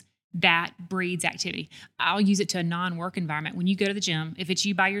deals. That breeds activity. I'll use it to a non-work environment. When you go to the gym, if it's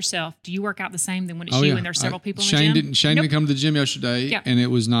you by yourself, do you work out the same than when it's you and there's several people in the gym? Shane didn't come to the gym yesterday, and it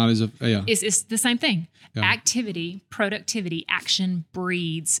was not as It's the same thing. Yeah. Activity, productivity, action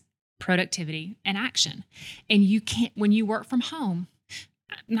breeds productivity and action. And you can't, when you work from home,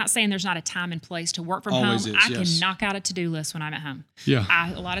 I'm not saying there's not a time and place to work from Always home. Is, I can knock out a to-do list when I'm at home. Yeah.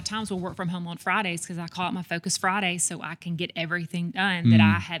 A lot of times will work from home on Fridays because I call it my Focus Friday, so I can get everything done that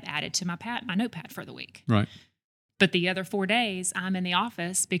I have added to my notepad for the week. Right. But the other 4 days, I'm in the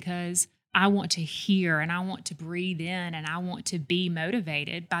office because I want to hear and I want to breathe in and I want to be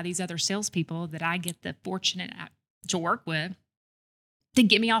motivated by these other salespeople that I get the fortunate to work with to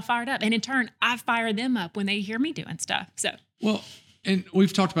get me all fired up. And in turn, I fire them up when they hear me doing stuff. So, well, and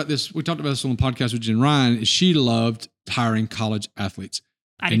we've talked about this. We talked about this on the podcast with Jen Ryan. She loved hiring college athletes.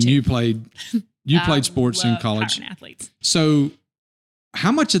 You played sports in college. Hiring athletes. So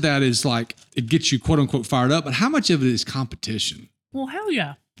how much of that is like, it gets you quote unquote fired up, but how much of it is competition? Well, hell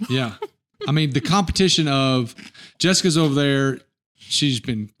yeah. Yeah. I mean, the competition of Jessica's over there. She's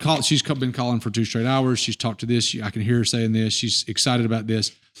been calling for 2 straight hours. She's talked to this. I can hear her saying this. She's excited about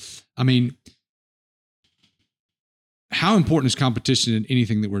this. I mean, how important is competition in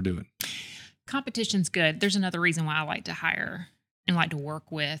anything that we're doing? Competition's good. There's another reason why I like to hire and like to work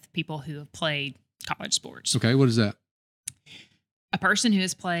with people who have played college sports. Okay, what is that? A person who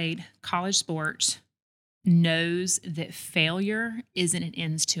has played college sports knows that failure isn't an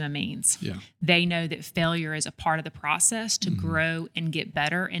ends to a means. Yeah. They know that failure is a part of the process to grow and get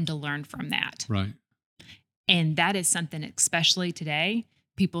better and to learn from that. Right. And that is something, especially today,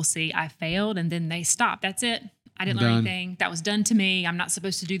 people see I failed and then they stop. That's it. I didn't learn anything. That was done to me. I'm not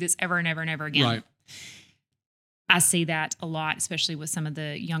supposed to do this ever and ever and ever again. Right. I see that a lot, especially with some of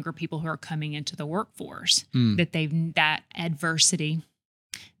the younger people who are coming into the workforce, that adversity,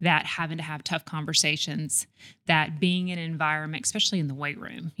 that having to have tough conversations, that being in an environment, especially in the weight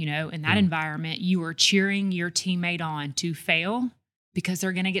room, in that environment, you are cheering your teammate on to fail because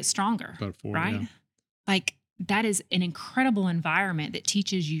they're going to get stronger, right? Yeah. Like, that is an incredible environment that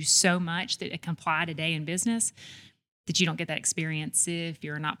teaches you so much that it can apply today in business that you don't get that experience if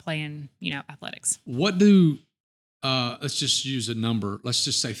you're not playing, athletics. What do, let's just use a number. Let's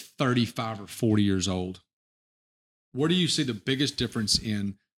just say 35 or 40 years old. Where do you see the biggest difference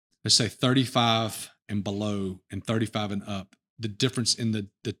in, let's say 35 and below and 35 and up, the difference in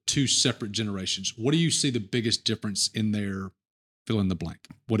the two separate generations? What do you see the biggest difference in their fill in the blank?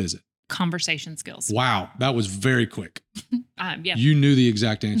 What is it? Conversation skills. Wow, that was very quick. Yeah. You knew the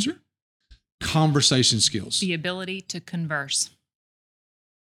exact answer. Conversation skills. The ability to converse.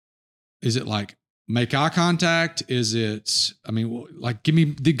 Is it like make eye contact? Is it, like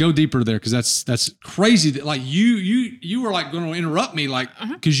go deeper there, because that's crazy that like you were like going to interrupt me like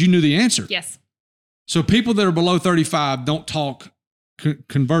because you knew the answer. Yes. So people that are below 35 don't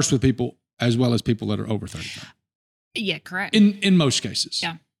converse with people as well as people that are over 35. Yeah, correct. In most cases.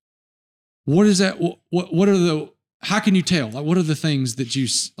 Yeah. What is that? What are how can you tell? Like, what are the things that you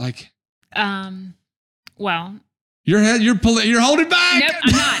like? Well, you're holding back. Nope,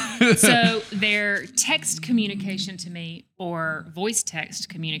 I'm not. So their text communication to me or voice text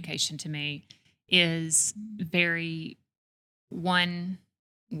communication to me is very one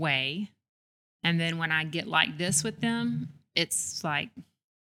way. And then when I get like this with them, it's like,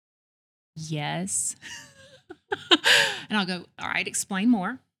 yes. And I'll go, all right, explain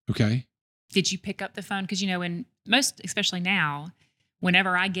more. Okay. Did you pick up the phone? Because, in most, especially now,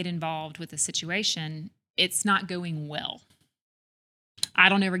 whenever I get involved with a situation, it's not going well. I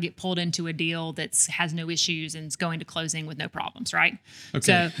don't ever get pulled into a deal that has no issues and is going to closing with no problems, right? Okay,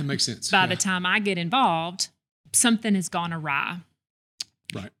 so that makes sense. By the time I get involved, something has gone awry.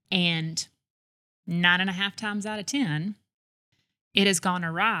 Right. And 9.5 times out of 10, it has gone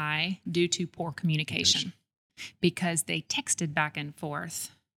awry due to poor communication because they texted back and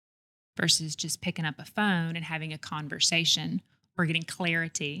forth versus just picking up a phone and having a conversation or getting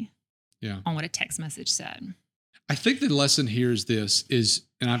clarity on what a text message said. I think the lesson here is this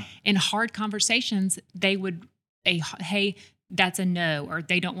in hard conversations, they would, hey, that's a no, or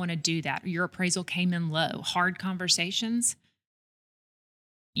they don't want to do that. Or your appraisal came in low. Hard conversations,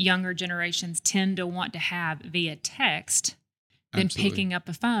 younger generations tend to want to have via text than picking up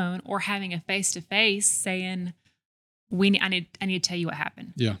a phone or having a face-to-face saying, I need to tell you what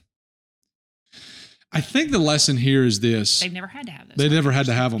happened. Yeah. I think the lesson here is this. They've never had to have those. They never had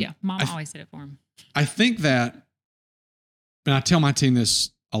to have them. Yeah, Mom always did it for them. I think that, and I tell my team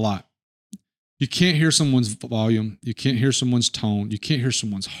this a lot, you can't hear someone's volume. You can't hear someone's tone. You can't hear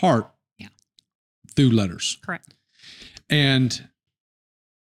someone's heart through letters. Correct. And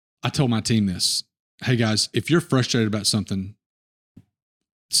I told my team this. Hey, guys, if you're frustrated about something,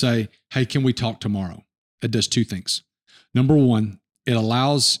 say, hey, can we talk tomorrow? It does two things. Number one, it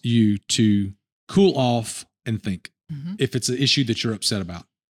allows you to cool off and think if it's an issue that you're upset about.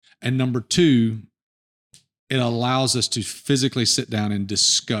 And number two, it allows us to physically sit down and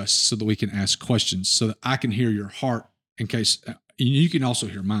discuss so that we can ask questions so that I can hear your heart in case you can also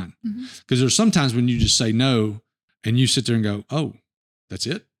hear mine. Because there's sometimes when you just say no and you sit there and go, oh, that's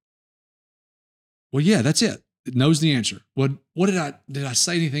it? Well, yeah, that's it. It knows the answer. What did I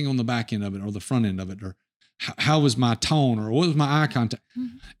say anything on the back end of it or the front end of it? Or how was my tone or what was my eye contact?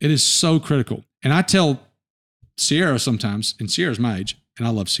 It is so critical. And I tell Sierra sometimes, and Sierra's my age, and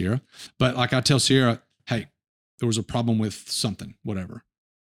I love Sierra, but like I tell Sierra, hey, there was a problem with something, whatever.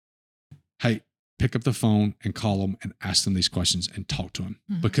 Hey, pick up the phone and call them and ask them these questions and talk to them.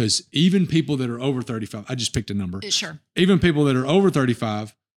 Because even people that are over 35, I just picked a number. Sure. Even people that are over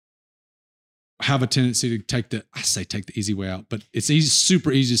 35 have a tendency to take the easy way out, but it's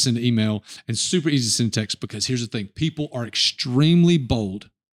super easy to send an email and super easy to send a text because here's the thing. People are extremely bold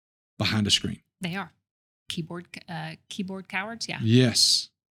behind a screen. They are. Keyboard cowards. Yeah. Yes.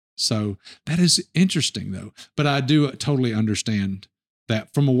 So that is interesting though, but I do totally understand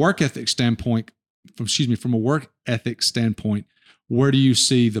that from a work ethic standpoint, where do you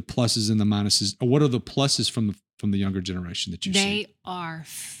see the pluses and the minuses? Or what are the pluses from the younger generation that you see? They are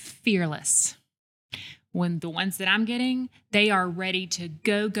fearless. When the ones that I'm getting, they are ready to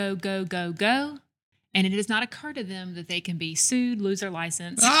go. And it does not occur to them that they can be sued, lose their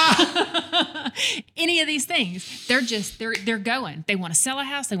license, any of these things. They're going. They want to sell a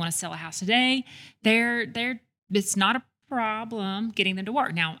house. They want to sell a house today. It's not a problem getting them to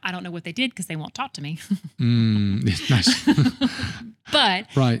work. Now, I don't know what they did because they won't talk to me. Nice. But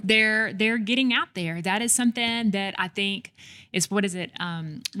they're getting out there. That is something that I think is,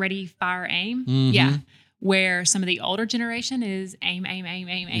 ready, fire, aim? Yeah. Where some of the older generation is aim,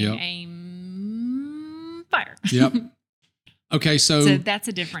 fire. Yep. Okay, so that's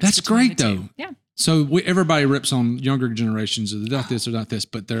a difference. That's great though. Yeah. So everybody rips on younger generations, they're not this or not this,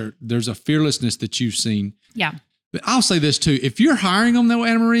 but there's a fearlessness that you've seen. Yeah. But I'll say this too: if you're hiring them though,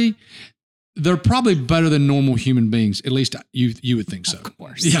 AnnaMarie, they're probably better than normal human beings. At least you would think so. Of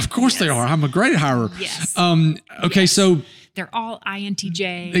course. Yeah, of course they are. I'm a great hirer. Yes. Okay, so they're all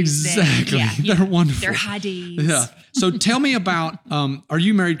INTJs. Exactly. They're wonderful. They're high Ds. Yeah. So tell me about, are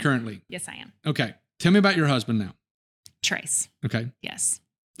you married currently? Yes, I am. Okay. Tell me about your husband now. Trace. Okay. Yes.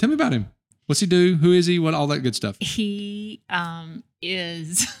 Tell me about him. What's he do? Who is he? What, all that good stuff. He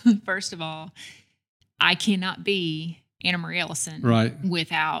is, first of all, I cannot be AnnaMarie Ellison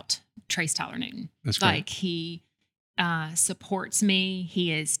without Trace Tyler Newton. That's great. Like he supports me.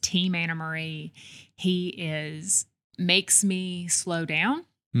 He is Team AnnaMarie. He makes me slow down.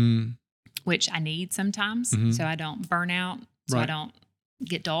 which I need sometimes so I don't burn out, so I don't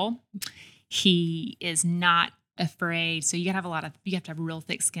get dull. He is not afraid. So you have to have real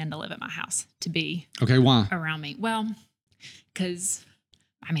thick skin to live at my house to be why? Around me. Well, because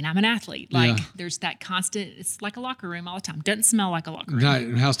I'm an athlete. Like there's that constant, it's like a locker room all the time. Doesn't smell like a locker room.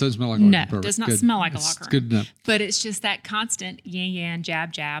 No, house doesn't smell like a locker room. No, it does not smell like a locker room. Good enough. But it's just that constant yin,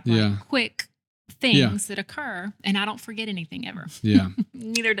 jab, like quick things that occur. And I don't forget anything ever. Yeah.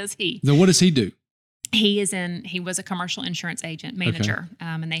 Neither does he. Then what does he do? He was a commercial insurance agent manager,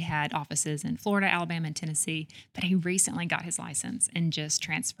 and they had offices in Florida, Alabama, and Tennessee. But he recently got his license and just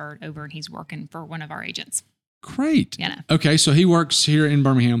transferred over, and he's working for one of our agents. Great. Okay, so he works here in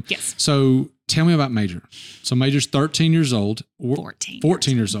Birmingham. Yes. So tell me about Major. So Major's 13 years old.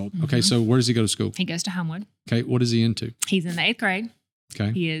 14 years old. Okay, so where does he go to school? He goes to Homewood. Okay, what is he into? He's in the 8th grade.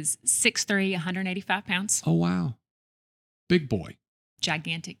 Okay. He is 6'3", 185 pounds. Oh, wow. Big boy.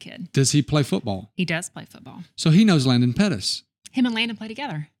 Gigantic kid. Does he play football? He does play football. So he knows Landon Pettis. Him and Landon play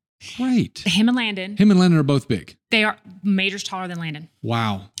together. Great. Him and Landon are both big. They are. Major's taller than Landon.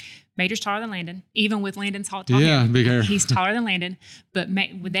 Wow. Major's taller than Landon. Even with Landon's tall hair. Big hair. He's taller than Landon, but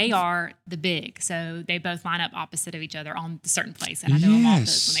they are the big. So they both line up opposite of each other on a certain place. And I know them all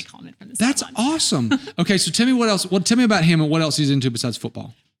those when they call them from the That's sideline. Awesome. Okay, so tell me what else. Tell me about him and what else he's into besides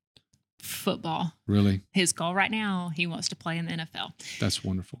football. Football. Really? His goal right now, he wants to play in the NFL. That's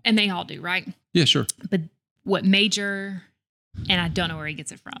wonderful. And they all do, right? Yeah, sure. But what Major, and I don't know where he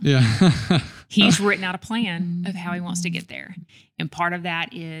gets it from. Yeah. He's written out a plan of how he wants to get there. And part of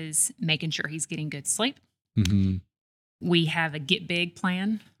that is making sure he's getting good sleep. Mm-hmm. We have a get big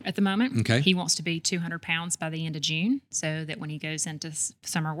plan at the moment. Okay. He wants to be 200 pounds by the end of June so that when he goes into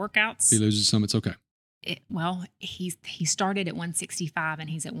summer workouts. If he loses some, it's okay. He started at 165 and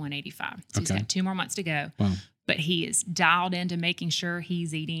he's at 185. So he's got 2 more months to go. Wow. But he is dialed into making sure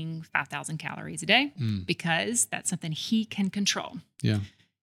he's eating 5,000 calories a day because that's something he can control. Yeah.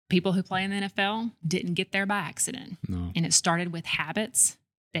 People who play in the NFL didn't get there by accident. No. And it started with habits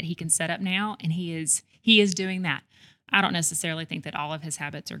that he can set up now. And he is doing that. I don't necessarily think that all of his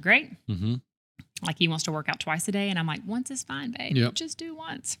habits are great. Mm-hmm. Like he wants to work out twice a day. And I'm like, once is fine, babe. Yep. Just do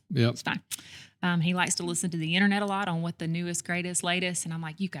once. Yep. It's fine. He likes to listen to the internet a lot on what the newest, greatest, latest. And I'm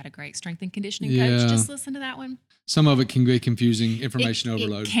like, you've got a great strength and conditioning coach. Just listen to that one. Some of it can be confusing, information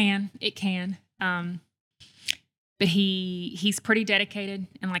overload. It can. But he's pretty dedicated.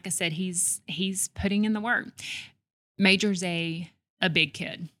 And like I said, he's putting in the work. Major's a big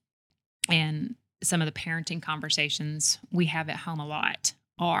kid. And some of the parenting conversations we have at home a lot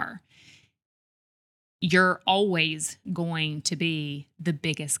are, you're always going to be the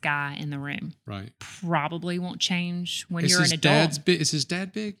biggest guy in the room. Right. Probably won't change when you're an adult. Is his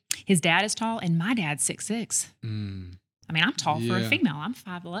dad big? His dad is tall, and my dad's 6'6". I'm tall for a female. I'm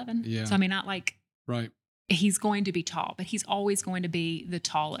 5'11". Yeah. So not like. Right. He's going to be tall, but he's always going to be the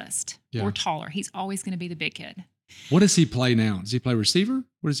tallest or taller. He's always going to be the big kid. What does he play now? Does he play receiver?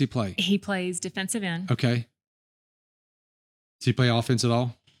 What does he play? He plays defensive end. Okay. Does he play offense at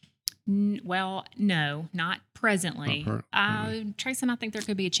all? Well, no, not presently. Trace and I think there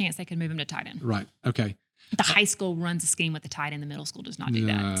could be a chance they could move him to tight end. Right. Okay. The high school runs a scheme with the tight end. The middle school does not do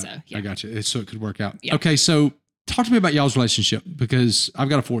that. So yeah. I got you. So it could work out. Yeah. Okay. So talk to me about y'all's relationship, because I've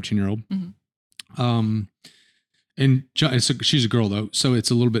got a 14-year-old. Mm-hmm. And she's a girl though, so it's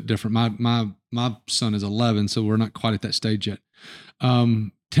a little bit different. My son is 11, so we're not quite at that stage yet. Tell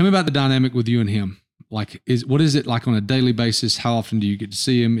me about the dynamic with you and him. Like, what is it like on a daily basis? How often do you get to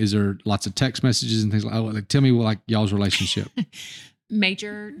see him? Is there lots of text messages and things like that? Like, tell me y'all's relationship.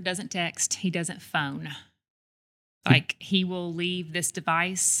 Major doesn't text. He doesn't phone. Like, he will leave this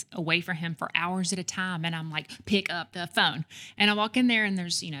device away from him for hours at a time. And I'm like, pick up the phone. And I walk in there and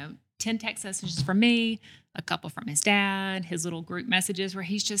there's, 10 text messages from me, a couple from his dad, his little group messages where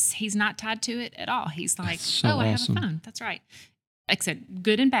he's not tied to it at all. He's like, I have a phone. That's right. Like I said,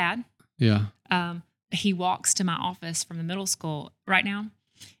 good and bad. Yeah. He walks to my office from the middle school right now.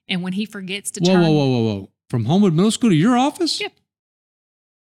 And when he forgets to turn. Whoa. From Homewood Middle School to your office? Yep.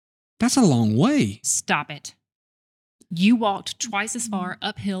 That's a long way. Stop it. You walked twice as far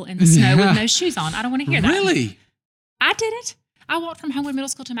uphill in the snow with no shoes on. I don't want to hear that. Really? I did it. I walked from Homewood Middle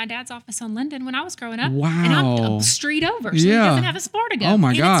School to my dad's office on Linden when I was growing up. Wow. And I'm a street over. So he doesn't have as far to go. Oh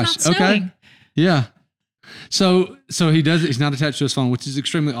my gosh. It's not snowing. Okay. Yeah. So he's not attached to his phone, which is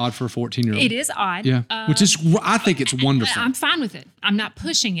extremely odd for a 14-year-old. It is odd. Yeah. I think it's wonderful. I'm fine with it. I'm not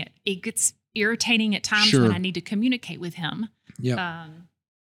pushing it. It gets irritating at times when I need to communicate with him. Yeah.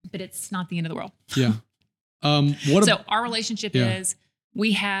 But it's not the end of the world. Yeah. So our relationship is,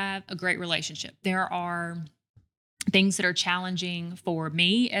 we have a great relationship. There are things that are challenging for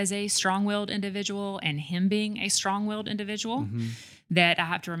me as a strong-willed individual and him being a strong-willed individual that I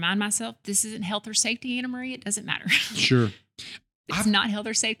have to remind myself, this isn't health or safety, AnnaMarie. It doesn't matter. Sure. It's not health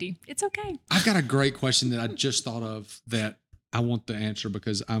or safety. It's okay. I've got a great question that I just thought of that I want the answer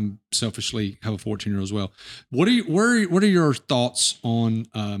because I'm selfishly have a 14-year-old as well. What are your thoughts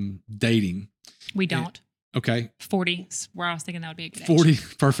on dating? We don't. Okay. 40 is where I was thinking that would be a good age.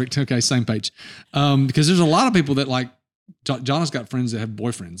 40. Perfect. Okay. Same page. Because there's a lot of people that like, John has got friends that have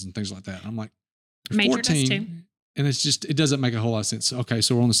boyfriends and things like that. I'm like, Major 14, does too. and it doesn't make a whole lot of sense. Okay.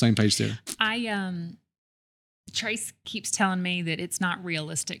 So we're on the same page there. Trace keeps telling me that it's not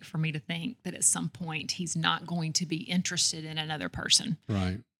realistic for me to think that at some point he's not going to be interested in another person.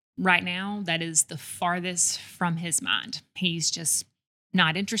 Right. Right now, that is the farthest from his mind. He's just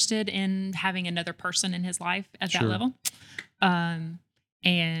not interested in having another person in his life at that level. And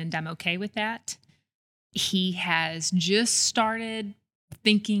I'm okay with that. He has just started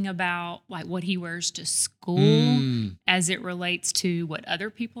thinking about like what he wears to school as it relates to what other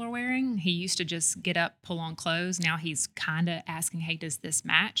people are wearing. He used to just get up, pull on clothes. Now he's kind of asking, hey, does this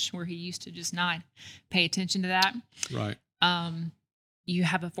match? Where he used to just not pay attention to that. Right. You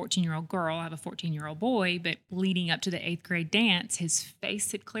have a 14-year-old girl, I have a 14-year-old boy, but leading up to the 8th grade dance, his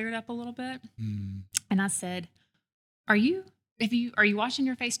face had cleared up a little bit. And I said, are you washing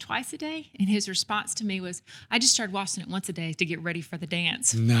your face twice a day? And his response to me was, I just started washing it once a day to get ready for the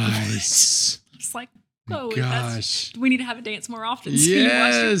dance. Nice. It's like, whoa, gosh. We need to have a dance more often. So you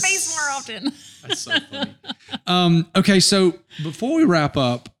wash your face more often. That's so funny. Okay, so before we wrap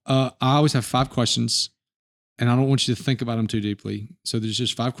up, I always have 5 questions, and I don't want you to think about them too deeply. So there's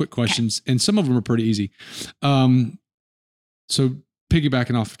just 5 quick questions, and some of them are pretty easy. So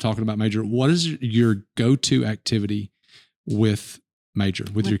piggybacking off of talking about Major, what is your go-to activity with Major,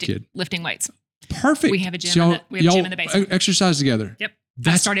 with your kid? Lifting weights. Perfect. We have a gym. In the basement. Exercise together. Yep.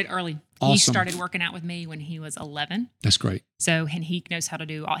 I started early. Awesome. He started working out with me when he was 11. That's great. So, and he knows how to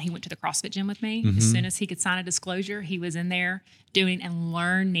do all. He went to the CrossFit gym with me. As soon as he could sign a disclosure, he was in there doing and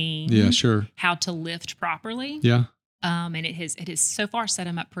learning. Yeah, sure. How to lift properly. Yeah. And it has so far set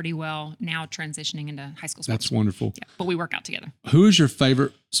him up pretty well. Now transitioning into high school sports. That's wonderful. Yeah, but we work out together. Who is your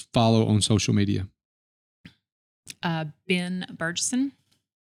favorite follow on social media? Ben Burgeson.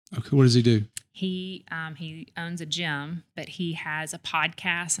 Okay, what does he do? He owns a gym, but he has a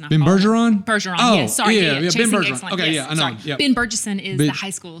podcast. And Ben Bergeron? Bergeron, oh, yes. Sorry, yeah, Chasing Ben Bergeron. Excellence. Okay, yes, yeah, I know. Yep. Ben Burgeson is the high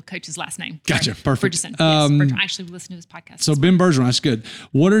school coach's last name. Gotcha, Sorry. perfect. Burgeson, yes. Bergeron. I actually listened to his podcast. So Ben Bergeron, that's good.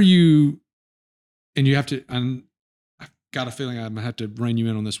 What are you, and you have to, I've got a feeling I'm going to have to rein you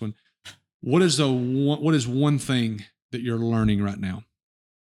in on this one. What is one thing that you're learning right now?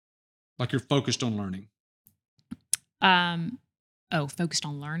 Like you're focused on learning. Focused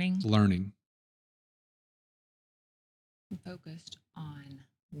on learning? Learning. Focused on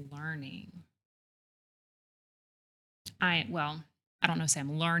learning. I don't know if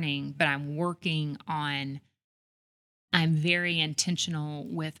I'm learning, but I'm very intentional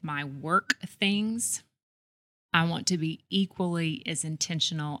with my work things. I want to be equally as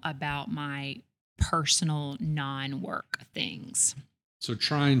intentional about my personal non-work things. So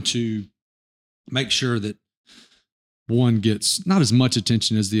trying to make sure that one gets not as much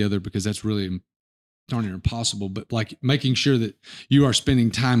attention as the other, because that's really darn near impossible, but like making sure that you are spending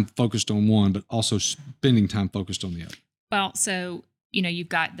time focused on one, but also spending time focused on the other. Well, so, you've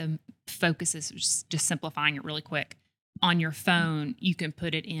got the focuses, just simplifying it really quick. On your phone, you can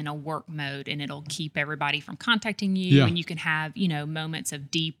put it in a work mode and it'll keep everybody from contacting you. Yeah. And you can have, moments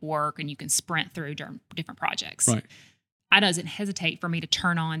of deep work and you can sprint through different projects. Right. I doesn't hesitate for me to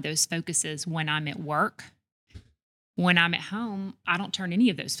turn on those focuses when I'm at work. When I'm at home, I don't turn any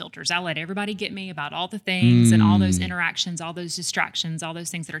of those filters. I let everybody get me about all the things and all those interactions, all those distractions, all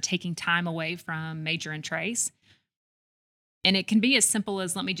those things that are taking time away from Major and Trace. And it can be as simple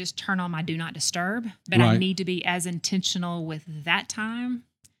as let me just turn on my do not disturb, but Right. I need to be as intentional with that time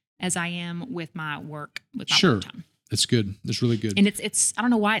as I am with my work, with my Sure. work time. That's good. That's really good. And it's I don't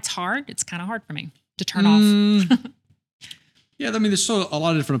know why it's hard. It's kind of hard for me to turn off. Yeah, I mean, there's so a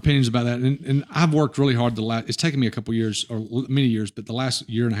lot of different opinions about that, and I've worked really hard. It's taken me a couple years or many years, but the last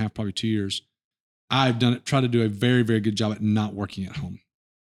year and a half, probably 2 years, I've tried to do a very, very good job at not working at home.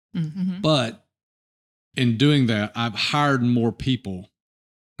 Mm-hmm. But in doing that, I've hired more people,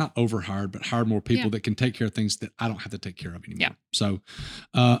 not overhired, but hired more people that can take care of things that I don't have to take care of anymore. Yeah. So,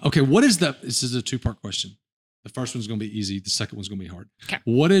 okay, this is a 2-part question. The first one's going to be easy. The second one's going to be hard. Okay.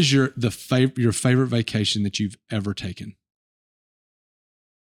 What is your favorite vacation that you've ever taken?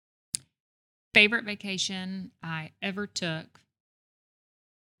 Favorite vacation I ever took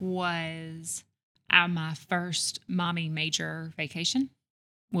was My first mommy major vacation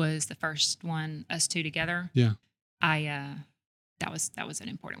was the first one, us two together. Yeah. That was an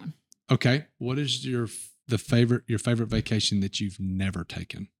important one. Okay. What is your favorite vacation that you've never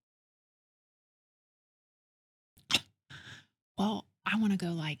taken? Well, I want to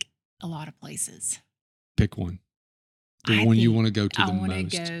go like a lot of places. Pick one. The one you want to go to the most. I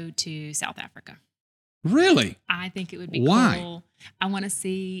want to go to South Africa. Really? I think it would be Why? cool. I want to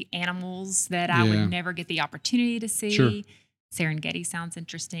see animals that I would never get the opportunity to see. Sure. Serengeti sounds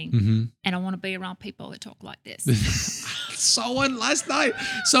interesting. Mm-hmm. And I want to be around people that talk like this. Someone last night.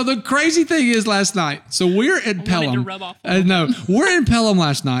 So the crazy thing is last night. So we're at Pelham. To rub off No, we're in Pelham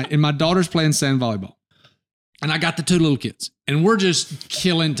last night, and my daughter's playing sand volleyball. And I got the two little kids. And we're just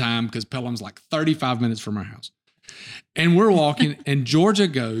killing time because Pelham's like 35 minutes from our house. And we're walking, and Georgia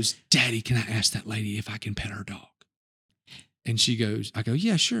goes, Daddy, can I ask that lady if I can pet her dog? And she goes, I go,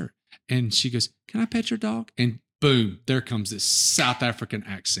 yeah, sure. And she goes, can I pet your dog? And boom, there comes this South African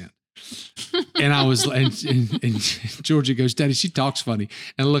accent. And I was, and Georgia goes, Daddy, she talks funny.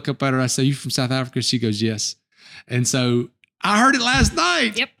 And I look up at her, I say, you from South Africa? She goes, yes. And so I heard it last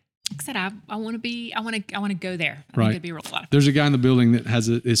night. Yep. Like I said, I want to go there. I right. think it'd be a real lot of fun. There's a guy in the building that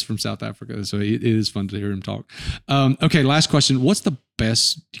is from South Africa. So it is fun to hear him talk. Okay. Last question. What's the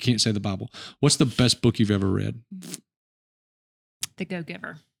best, you can't say the Bible. What's the best book you've ever read? The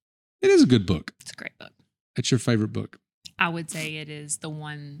Go-Giver. It is a good book. It's a great book. It's your favorite book. I would say it is the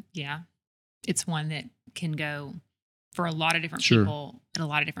one. Yeah. It's one that can go for a lot of different people at a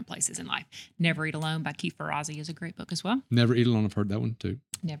lot of different places in life. Never Eat Alone by Keith Ferrazzi is a great book as well. Never Eat Alone. I've heard that one too.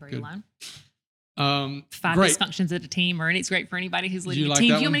 Never Eat Alone. Five great. Dysfunctions of a Team, or it's great for anybody who's leading a like team.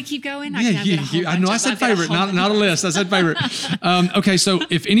 Do that you one? want me to keep going? I know I said favorite, not a list. I said favorite. Okay, so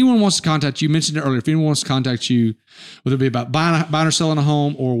if anyone wants to contact you, mentioned it earlier, if anyone wants to contact you, whether it be about buying or selling a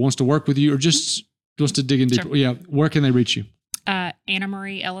home, or wants to work with you, or just wants to dig in deeper, where can they reach you?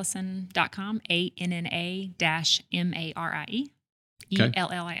 AnnaMarieEllison.com, ANNA-MARIE.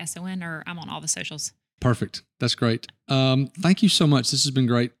 Ellison, or I'm on all the socials. Perfect. That's great. Thank you so much. This has been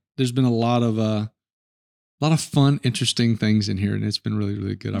great. There's been a lot of fun, interesting things in here, and it's been really,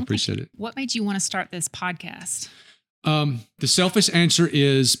 really good. I appreciate it. What made you want to start this podcast? The selfish answer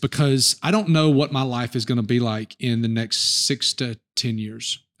is because I don't know what my life is going to be like in the next 6 to 10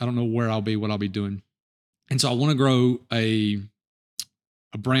 years. I don't know where I'll be, what I'll be doing. And so I want to grow a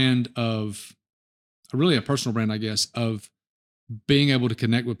brand of, really a personal brand, I guess, of being able to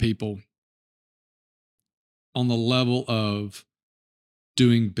connect with people on the level of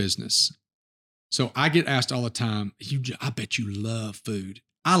doing business. So I get asked all the time, I bet you love food.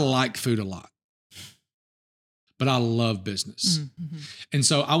 I like food a lot, but I love business. Mm-hmm. And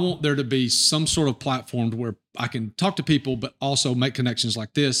so I want there to be some sort of platform where I can talk to people, but also make connections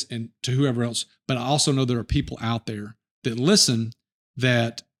like this and to whoever else. But I also know there are people out there that listen,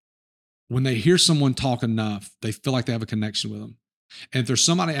 that when they hear someone talk enough, they feel like they have a connection with them. And if there's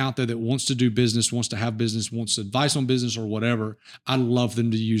somebody out there that wants to do business, wants to have business, wants advice on business or whatever, I'd love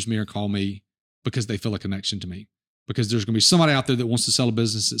them to use me or call me because they feel a connection to me. Because there's going to be somebody out there that wants to sell a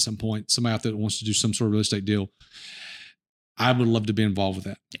business at some point, somebody out there that wants to do some sort of real estate deal. I would love to be involved with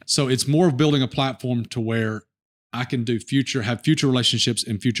that. Yeah. So it's more of building a platform to where I can have future relationships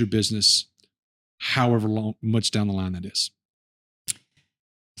and future business, however much down the line that is.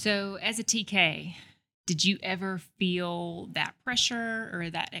 So as a TK, did you ever feel that pressure or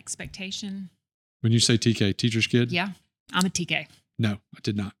that expectation? When you say TK, teacher's kid? Yeah, I'm a TK. No, I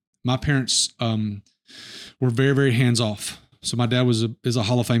did not. My parents were very, very hands-off. So my dad is a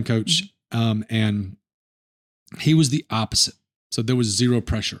Hall of Fame coach, and he was the opposite. So there was zero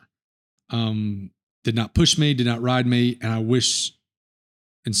pressure. Did not push me, did not ride me. And I wish,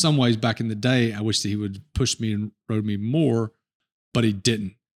 in some ways back in the day, I wish that he would push me and rode me more, but he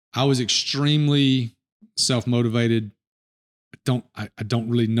didn't. I was extremely self-motivated. I don't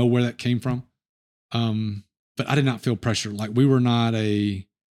really know where that came from. But I did not feel pressure. Like we were not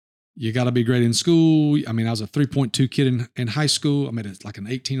you got to be great in school. I mean, I was a 3.2 kid in high school. I made like an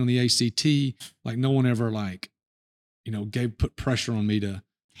 18 on the ACT. Like no one ever put pressure on me to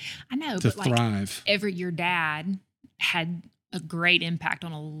thrive. Like your dad had a great impact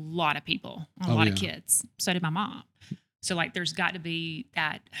on a lot of people, on a lot of kids. So did my mom. So like, there's got to be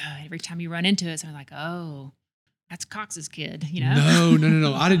that every time you run into it, I'm like, oh, that's Cox's kid, you know?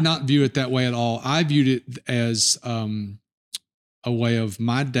 No. I did not view it that way at all. I viewed it as a way of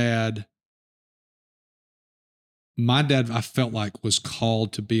my dad. My dad, I felt like, was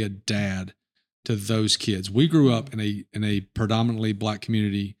called to be a dad to those kids. We grew up in a predominantly Black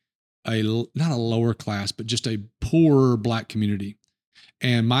community, not a lower class, but just a poorer Black community.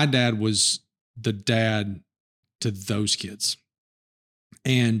 And my dad was the dad to those kids.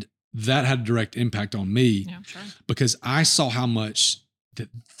 And that had a direct impact on me because I saw how much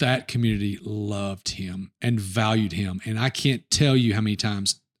that community loved him and valued him. And I can't tell you how many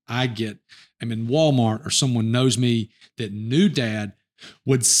times I'm in Walmart or someone knows me that knew dad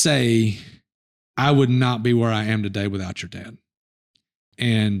would say, I would not be where I am today without your dad.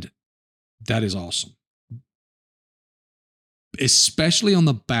 And that is awesome. Especially on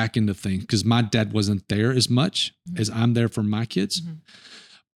the back end of things, because my dad wasn't there as much as I'm there for my kids.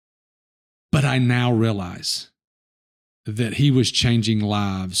 But I now realize that he was changing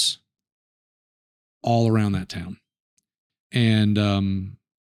lives all around that town. And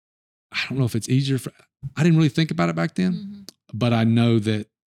I don't know if it's easier I didn't really think about it back then, but I know that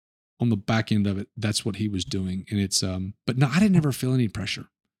on the back end of it, that's what he was doing. And it's, but no, I didn't ever feel any pressure.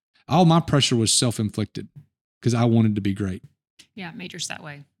 All my pressure was self-inflicted because I wanted to be great. Yeah, Major's that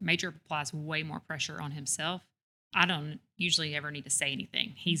way. Major applies way more pressure on himself. I don't usually ever need to say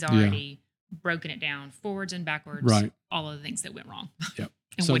anything. He's already broken it down forwards and backwards, all of the things that went wrong. Yep.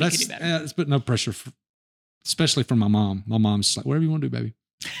 And so what he could do better. It's put no pressure, especially from my mom. My mom's like, whatever you want to do, baby.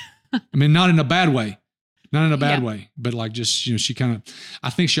 I mean, not in a bad way. Not in a bad way, but like just, she kind of, I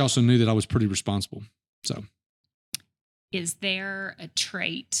think she also knew that I was pretty responsible. So. Is there a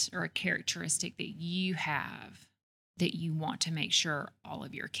trait or a characteristic that you have that you want to make sure all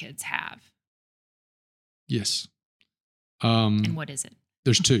of your kids have? Yes. And what is it?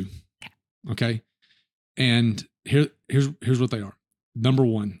 There's two. Okay. And here's what they are. Number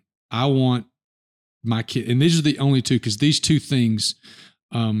one, I want my kid, and these are the only two, because these two things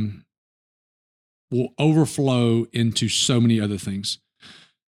will overflow into so many other things.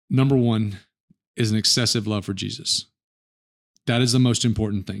 Number one is an excessive love for Jesus. That is the most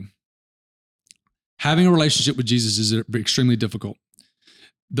important thing. Having a relationship with Jesus is extremely difficult.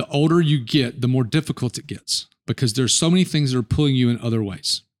 The older you get, the more difficult it gets, because there's so many things that are pulling you in other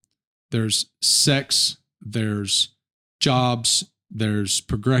ways. There's sex, there's jobs, there's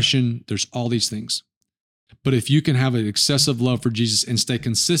progression, there's all these things. But if you can have an excessive love for Jesus and stay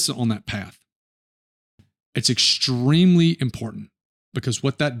consistent on that path, it's extremely important, because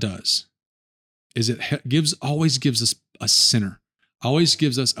what that does is it always gives us a center, always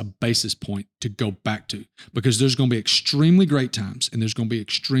gives us a basis point to go back to, because there's going to be extremely great times and there's going to be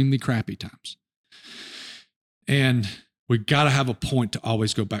extremely crappy times. And we got to have a point to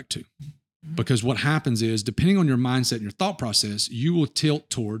always go back to, because what happens is, depending on your mindset and your thought process, you will tilt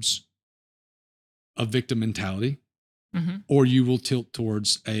towards a victim mentality, or you will tilt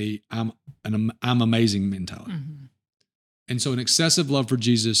towards I'm amazing mentality. And so an excessive love for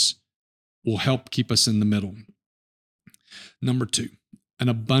Jesus will help keep us in the middle. Number two, an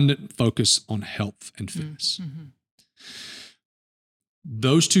abundant focus on health and fitness.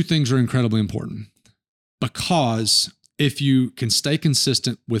 Those two things are incredibly important, because if you can stay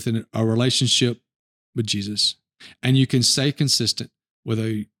consistent with a relationship with Jesus, and you can stay consistent with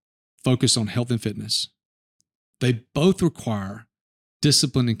a focus on health and fitness, they both require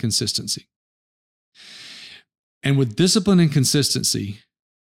discipline and consistency. And with discipline and consistency,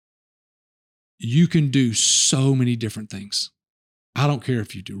 you can do so many different things. I don't care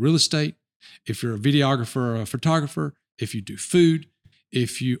if you do real estate, if you're a videographer or a photographer, if you do food,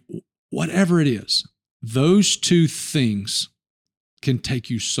 whatever it is, those two things can take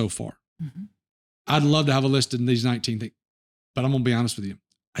you so far. I'd love to have a list of these 19 things, but I'm going to be honest with you.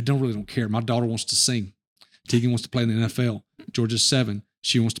 I don't care. My daughter wants to sing. Tegan wants to play in the NFL. Georgia's 7.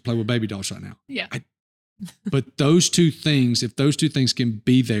 She wants to play with baby dolls right now. Yeah. But those two things, if those two things can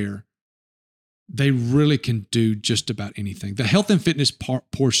be there, they really can do just about anything. The health and fitness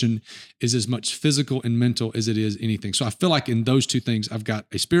portion is as much physical and mental as it is anything. So I feel like in those two things, I've got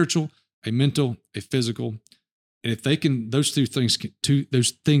a spiritual, a mental, a physical. And if they can, those things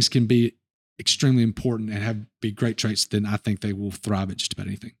can be extremely important and be great traits, then I think they will thrive at just about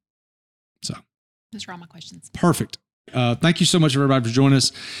anything. So those are all my questions. Perfect. Thank you so much, everybody, for joining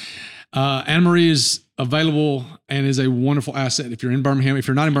us. AnnaMarie is available and is a wonderful asset. If you're in Birmingham, if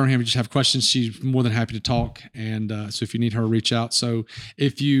you're not in Birmingham, you just have questions, she's more than happy to talk. And so if you need her, reach out. So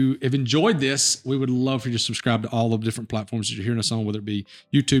if you have enjoyed this, we would love for you to subscribe to all the different platforms that you're hearing us on, whether it be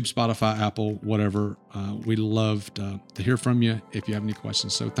YouTube, Spotify, Apple, whatever. We'd love to hear from you if you have any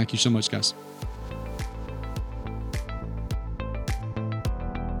questions. So thank you so much, guys.